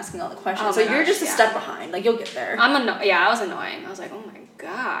student asking all the questions, Oh so my you're gosh, just a step behind. Like, you'll get there. I was annoying. I was like, oh my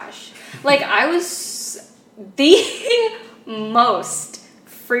gosh. Like, I was the most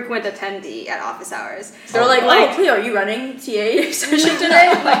frequent attendee at office hours. They're like, oh, Cleo, are you running TA session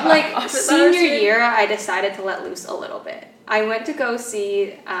today? Like office hours senior today? year, I decided to let loose a little bit. I went to go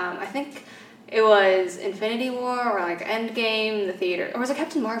see, I think it was Infinity War or like Endgame in the theater, or was it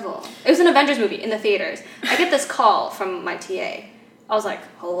Captain Marvel? It was an Avengers movie in the theaters. I get this call from my TA. I was like,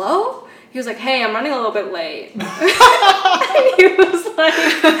 hello? He was like, hey, I'm running a little bit late. he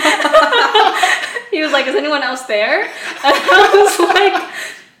was like, is anyone else there? And I was like,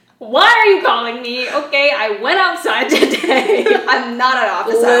 why are you calling me? Okay, I went outside today. I'm not at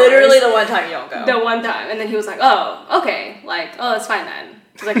office hours. Literally the one time you don't go. The one time. And then he was like, oh, okay. Like, oh, it's fine then.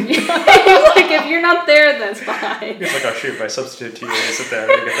 He's like, if you're not there, then it's fine. He's like, oh shoot, my substitute TA sit there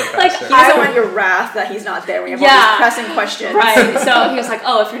and get there Like, faster. He doesn't want your wrath that he's not there when you have all these pressing questions. Right. So he was like,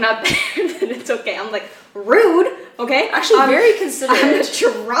 oh, if you're not there, then it's okay. I'm like, rude. Okay. Actually, very considerate. I'm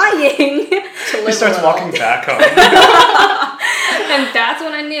trying to live. He starts walking back home. And that's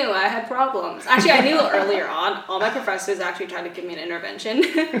when I knew I had problems. Actually, I knew earlier on. All my professors actually tried to give me an intervention.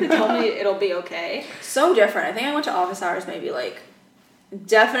 They told me it'll be okay. So different. I think I went to office hours maybe like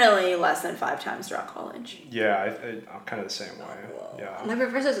definitely less than 5 times throughout college. Yeah, I'm kind of the same way. Yeah. My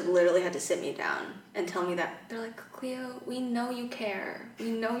professors literally had to sit me down and tell me that. They're like, Cleo, we know you care.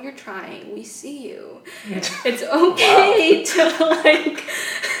 We know you're trying. We see you. It's okay to like...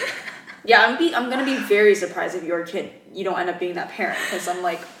 Yeah, I'm gonna be very surprised if your kid, you don't end up being that parent, because I'm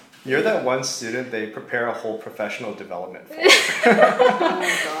like, You're that one student they prepare a whole professional development for. oh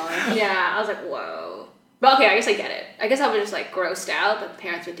my god. Yeah, I was like, whoa. But okay, I guess I get it. I guess I was just like grossed out that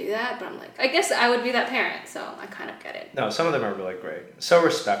parents would do that, but I'm like, I guess I would be that parent, so I kind of get it. No, some of them are really great. So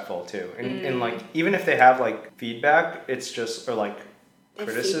respectful too. And like, even if they have like feedback, it's just, or like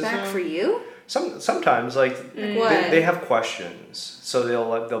criticism. Feedback for you? Sometimes like What? they have questions. So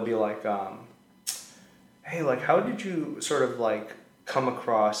they'll be like, hey, like, how did you sort of like come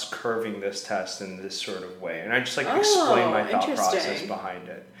across curving this test in this sort of way? And I just like explain my thought process interesting. behind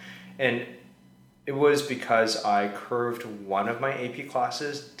it. And it was because I curved one of my AP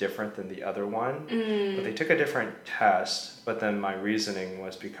classes different than the other one. But they took a different test. But then my reasoning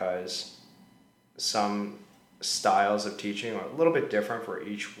was because some styles of teaching are a little bit different for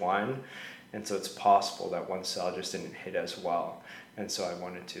each one. And so it's possible that one cell just didn't hit as well. And so I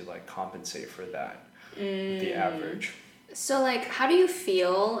wanted to like compensate for that, the average. So like, how do you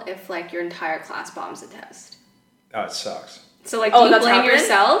feel if like your entire class bombs a test? Oh, it sucks. So like, do you that's blame happened?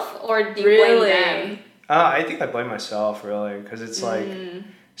 yourself or do you Really? blame them? I think I blame myself really, because it's like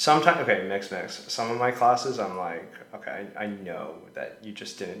sometimes, okay, mix. Some of my classes I'm like, okay, I know that you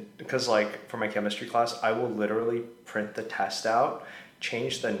just didn't, because like for my chemistry class, I will literally print the test out,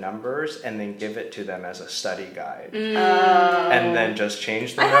 change the numbers, and then give it to them as a study guide. And then just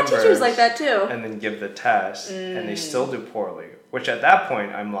change the I had numbers. teachers like that too. And then give the test, and they still do poorly. Which at that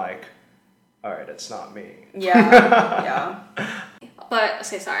point, I'm like, all right, it's not me. Yeah. But,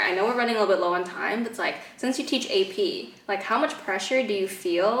 okay, sorry, I know we're running a little bit low on time, but it's like, since you teach AP, like how much pressure do you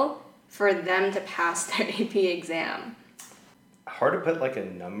feel for them to pass their AP exam? Hard to put like a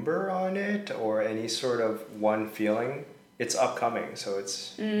number on it or any sort of one feeling. It's upcoming, so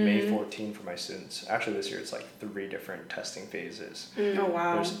it's May 14 for my students. Actually, this year it's like 3 different testing phases. Oh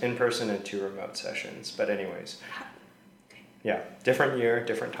wow. There's in-person and 2 remote sessions. But anyways, yeah, different year,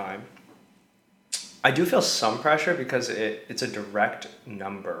 different time. I do feel some pressure because it's a direct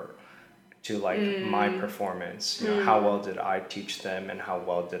number to like my performance. You know, how well did I teach them and how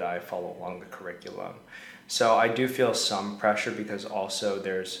well did I follow along the curriculum? So I do feel some pressure because also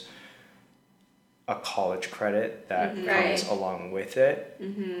there's a college credit that comes Right. along with it,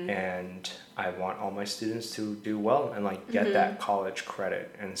 and I want all my students to do well and like get that college credit.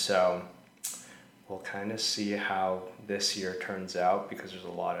 And so we'll kind of see how this year turns out, because there's a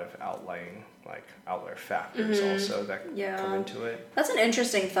lot of outlier factors also that come into it. That's an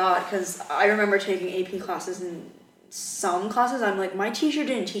interesting thought, because I remember taking AP classes, and some classes I'm like, my teacher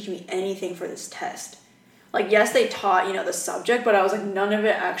didn't teach me anything for this test. Like, yes, they taught, the subject, but I was like, none of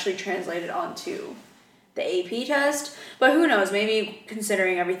it actually translated onto the AP test. But who knows, maybe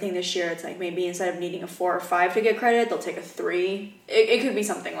considering everything this year, it's like maybe instead of needing a 4 or 5 to get credit, they'll take a 3. It could be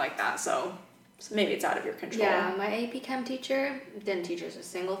something like that, so maybe it's out of your control. Yeah, my AP Chem teacher didn't teach us a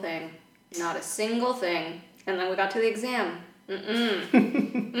single thing. Not a single thing. And then we got to the exam. So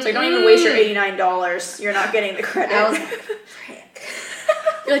you don't even waste your $89. You're not getting the credit. I was like, frick.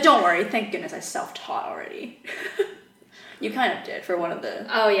 You're like, don't worry, thank goodness I self-taught already. You kind of did for one of the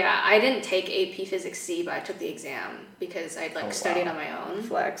Oh yeah, I didn't take AP Physics C, but I took the exam because I'd studied on my own.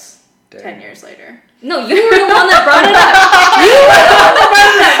 flex. Dang. 10 years later. No, you were the one that brought it up.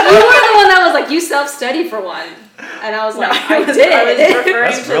 You were the one that was like, you self-study for one. And I was like, I did. I was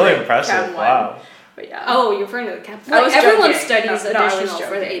referring That's to really the impressive. Chem one. Wow. But yeah. Oh, you're referring to the Chem. I was everyone joking. studies No, I was additional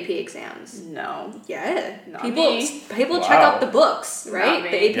for the joking. AP exams. No. Yeah. Not People me. check Wow. out the books, right? me.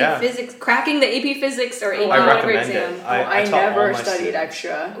 The AP Yeah. Physics, cracking the AP Physics or AP I whatever recommend exam. it. I taught all never my studied students.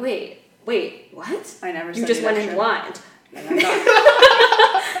 extra. Wait, what? I never You studied just went in extra. blind.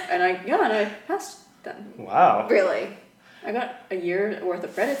 And I passed them. Wow. Really? I got a year worth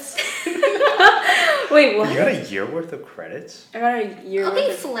of credits. Wait, what? You got a year worth of credits? I got a year Okay,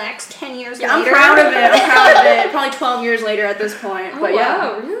 worth of... flex 10 years Yeah, I'm later. proud of it. Probably 12 years later at this point. Oh, but yeah.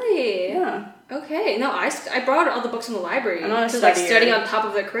 wow, really? Yeah. Okay, no, I brought all the books from the library I'm not a to studier. study on top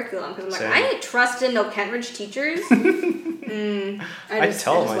of the curriculum because I'm like, Same. I ain't trusting no Kentridge teachers. I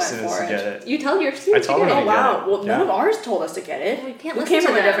tell my went students for to get it. it. You tell your students I told to get them it. to Oh get wow! it. Well, none Yeah. of ours told us to get it. We can't we listen came to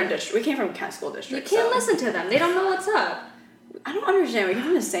from a them. different district. We came from Kent School District. You can't so- listen to them. They don't know what's up. I don't understand. We came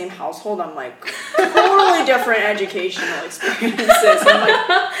from the same household. I'm like totally different educational experiences. I'm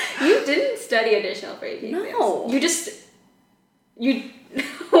like, You didn't study additional for AP No. exams. You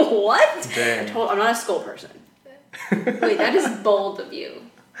what? Dang. I'm not a school person. Wait, that is bold of you.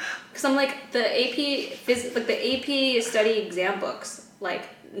 Because I'm like the AP study exam books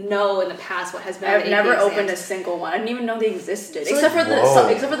know in the past what has been. I've the never AP opened a exams. single one. I didn't even know they existed, So, except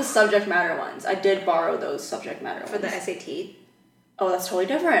Whoa. for the subject matter ones. I did borrow those subject matter for the ones. SAT. Oh, that's totally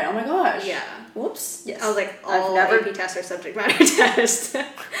different. Oh my gosh. Yeah. Whoops. Yes. I was like, I've all never- AP tests are subject matter tests.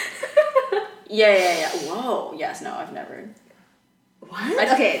 Yeah. Whoa. Yes. No. I've never.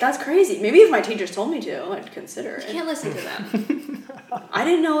 What? Okay, that's crazy. Maybe if my teachers told me to, I'd consider You it. can't listen to them. I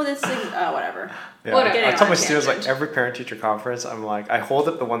didn't know this thing. Whatever. Yeah. Whatever. I tell my on a students, like, tangent. every parent-teacher conference, I'm like, I hold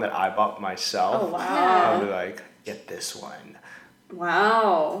up the one that I bought myself. Oh I'll wow. be like, get this one.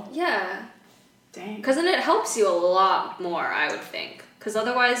 Wow. Yeah. Dang. Because then it helps you a lot more, I would think. Because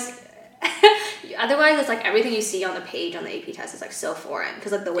otherwise it's like everything you see on the page on the AP test is like so foreign.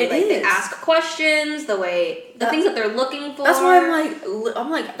 Because like the way It they is. ask questions, the things that they're looking for. That's why I'm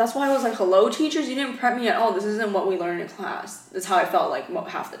like, that's why I was like, hello, teachers, you didn't prep me at all. This isn't what we learn in class. That's how I felt like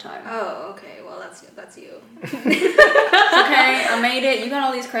half the time. Oh, okay. Well, that's you. It's okay, I made it. You got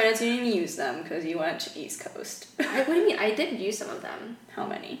all these credits. You didn't use them because you went to East Coast. What do you mean? I did use some of them. How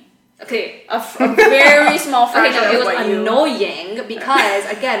many? Okay. A very small Okay, fraction no, of it was what you... annoying because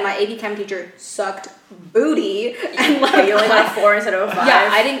again, my AP Chem teacher sucked booty and Like, you only got a 4 instead of a 5. Yeah,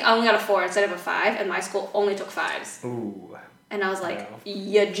 I only got a 4 instead of a 5, and my school only took 5s. Ooh. And I was like, Wow.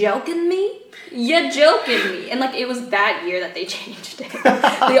 you joking me? You joking me? And like it was that year that they changed it.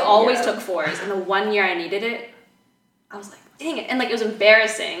 They always Yeah. took 4s, and the one year I needed it, I was like, dang it. And like it was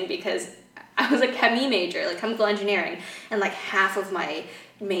embarrassing because I was a chemie major, like chemical engineering, and like half of my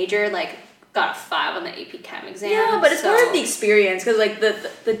major got a 5 on the AP Chem exam. Yeah, but it's so- part of the experience because like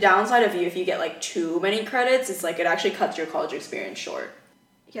the downside of you if you get like too many credits, it's like it actually cuts your college experience short.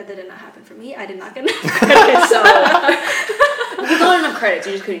 Yeah, that did not happen for me. I did not get enough credits. So you got enough credits,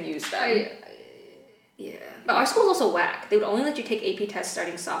 you just couldn't use them. Yeah. But our school's also whack. They would only let you take AP tests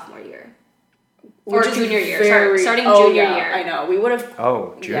starting sophomore year. Which Or is junior year. very- Starting oh, junior yeah, year. I know. We would have.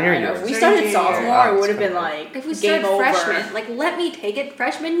 Oh, junior I know. year. If we Starting started junior year. sophomore, Wow, it would that's have been kinda like If we game started over. freshman, let me take it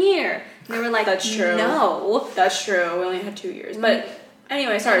freshman year. And they were like, That's true. No. That's true. We only had 2 years, but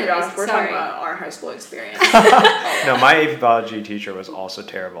anyway, sorry, Anyways, Josh. We're sorry. talking about our high school experience. No, my AP biology teacher was also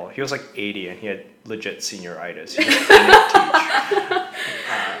terrible. He was like 80 and he had legit senioritis. He just couldn't teach.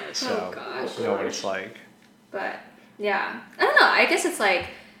 So, Oh, gosh. you know what it's like. But yeah, I don't know. I guess it's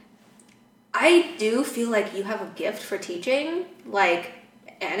I do feel like you have a gift for teaching.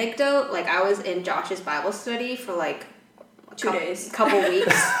 anecdote, like I was in Josh's Bible study for like 2 days, couple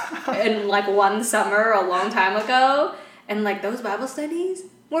weeks, in like one summer a long time ago, and like those Bible studies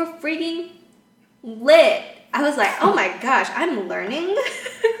were freaking lit. I was like, oh my gosh, I'm learning.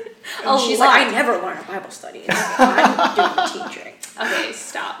 And she's like, I never learn a Bible study. I'm doing teaching. Okay,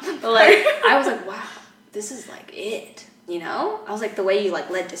 stop. But like, I was like, wow, this is like it. You know, I was like, the way you like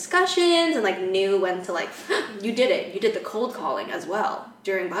led discussions and like knew when to like, you did it. You did the cold calling as well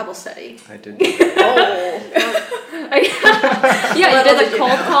during Bible study. I did. Yeah, you did the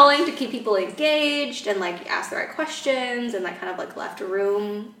cold calling to keep people engaged and like ask the right questions and like kind of like left a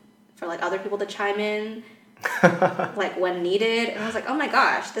room for like other people to chime in like when needed. And I was like, oh my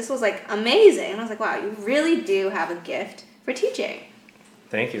gosh, this was like amazing. And I was like, wow, you really do have a gift for teaching.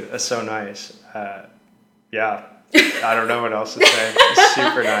 Thank you. That's so nice. Yeah. I don't know what else to say. It's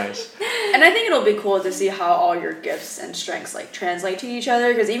super nice. And I think it'll be cool to see how all your gifts and strengths like translate to each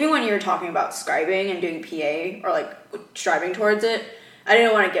other, because even when you were talking about scribing and doing PA or like striving towards it, I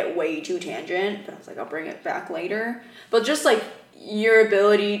didn't want to get way too tangent, but I was like, I'll bring it back later. But just like your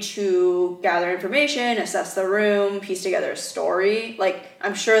ability to gather information, assess the room, piece together a story, like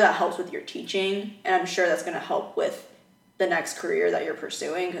I'm sure that helps with your teaching, and I'm sure that's going to help with the next career that you're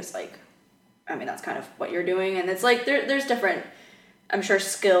pursuing, because like, I mean, that's kind of what you're doing. And it's like, there's different, I'm sure,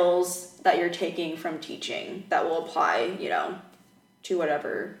 skills that you're taking from teaching that will apply, you know, to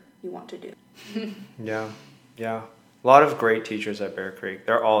whatever you want to do. Yeah. A lot of great teachers at Bear Creek.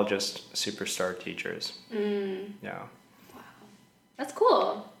 They're all just superstar teachers. Yeah. Wow. That's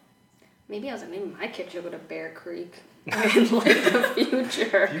cool. Maybe I was like, maybe my kid should go to Bear Creek in like the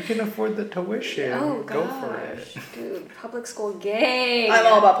future. You can afford the tuition. Oh, go for it. Dude, public school gang. I'm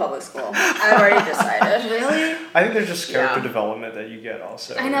all about public school. I've already decided. Really? I think there's just character development that you get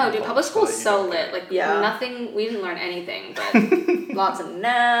also. I know, dude. Public school is so lit. Like, yeah. Nothing, we didn't learn anything, but lots of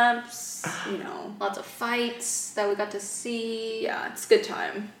naps, you know. Lots of fights that we got to see. Yeah, it's a good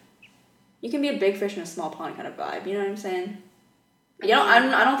time. You can be a big fish in a small pond kind of vibe, you know what I'm saying? You know,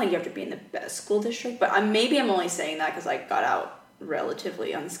 I don't think you have to be in the best school district, but maybe I'm only saying that because I got out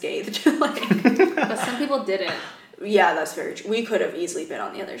relatively unscathed. But some people didn't. Yeah, that's very true. We could have easily been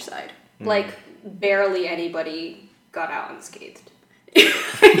on the other side. Like, barely anybody got out unscathed. Wow.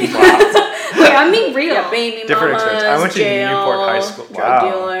 Wait, I'm being real. Yeah, baby Different mamas, experience. I went to jail, Newport High School. Drug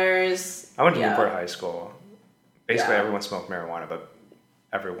Wow. dealers. I went to Newport High School. Basically, Yeah. everyone smoked marijuana, but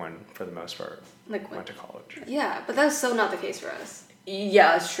everyone, for the most part, Like, went to college. Yeah, but that's so not the case for us.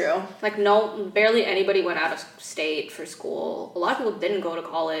 Yeah, that's true. Like, barely anybody went out of state for school. A lot of people didn't go to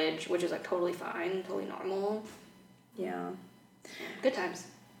college, which is like totally fine, totally normal. Yeah. Good times.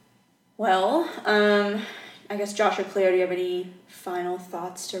 Well, I guess Josh or Claire, do you have any final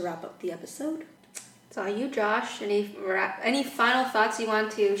thoughts to wrap up the episode? So, you, Josh, any final thoughts you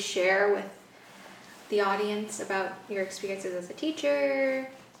want to share with the audience about your experiences as a teacher?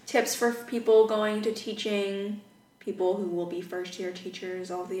 Tips for people going to teaching, people who will be first-year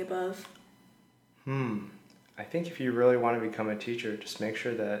teachers, all of the above? I think if you really want to become a teacher, just make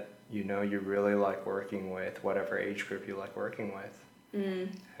sure that you know you really like working with whatever age group you like working with.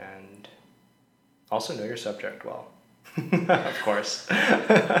 And also know your subject well, of course.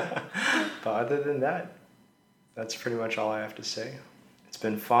 But other than that, that's pretty much all I have to say. It's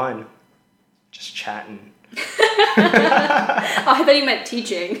been fun, just chatting. Oh, I thought you meant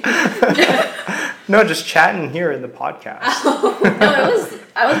teaching. No, just chatting here in the podcast. No,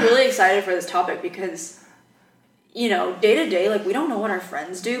 I was really excited for this topic because, you know, day to day, like, we don't know what our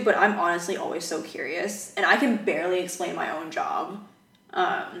friends do, but I'm honestly always so curious, and I can barely explain my own job.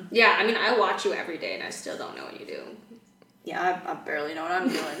 Yeah, I mean, I watch you every day, and I still don't know what you do. Yeah, I barely know what I'm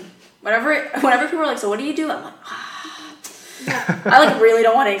doing. Whenever people are like, so what do you do? I'm like, I like really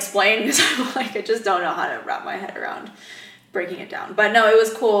don't want to explain because I'm like, I just don't know how to wrap my head around breaking it down. But no, it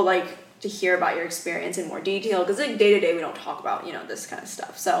was cool, like, to hear about your experience in more detail, because like day to day we don't talk about, you know, this kind of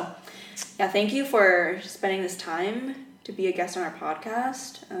stuff. So yeah, thank you for spending this time to be a guest on our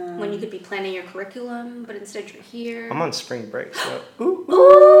podcast. When you could be planning your curriculum, but instead you're here. I'm on spring break, so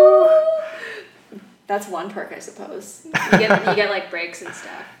That's one perk, I suppose. You get like breaks and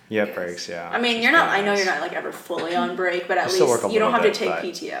stuff. Yeah, breaks, yeah. I mean, you're not, I know you're not like ever fully on break, but at still work least a you don't have little to take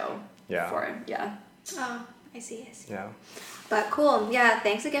bit, PTO yeah. for it. Yeah. Oh, I see. Yeah. But cool. Yeah,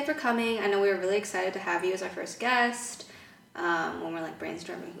 thanks again for coming. I know we were really excited to have you as our first guest. When we're like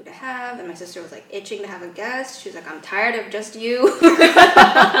brainstorming who to have, and my sister was like itching to have a guest. She was like, I'm tired of just you.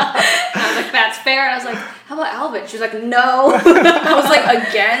 I was like, that's fair. And I was like, how about Albert? She was like, no. I was like,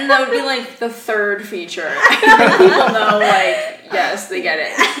 again, that would be like the third feature. People know, like, yes, they get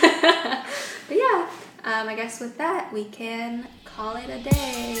it. But yeah, I guess with that we can call it a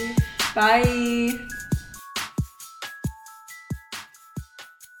day. Bye.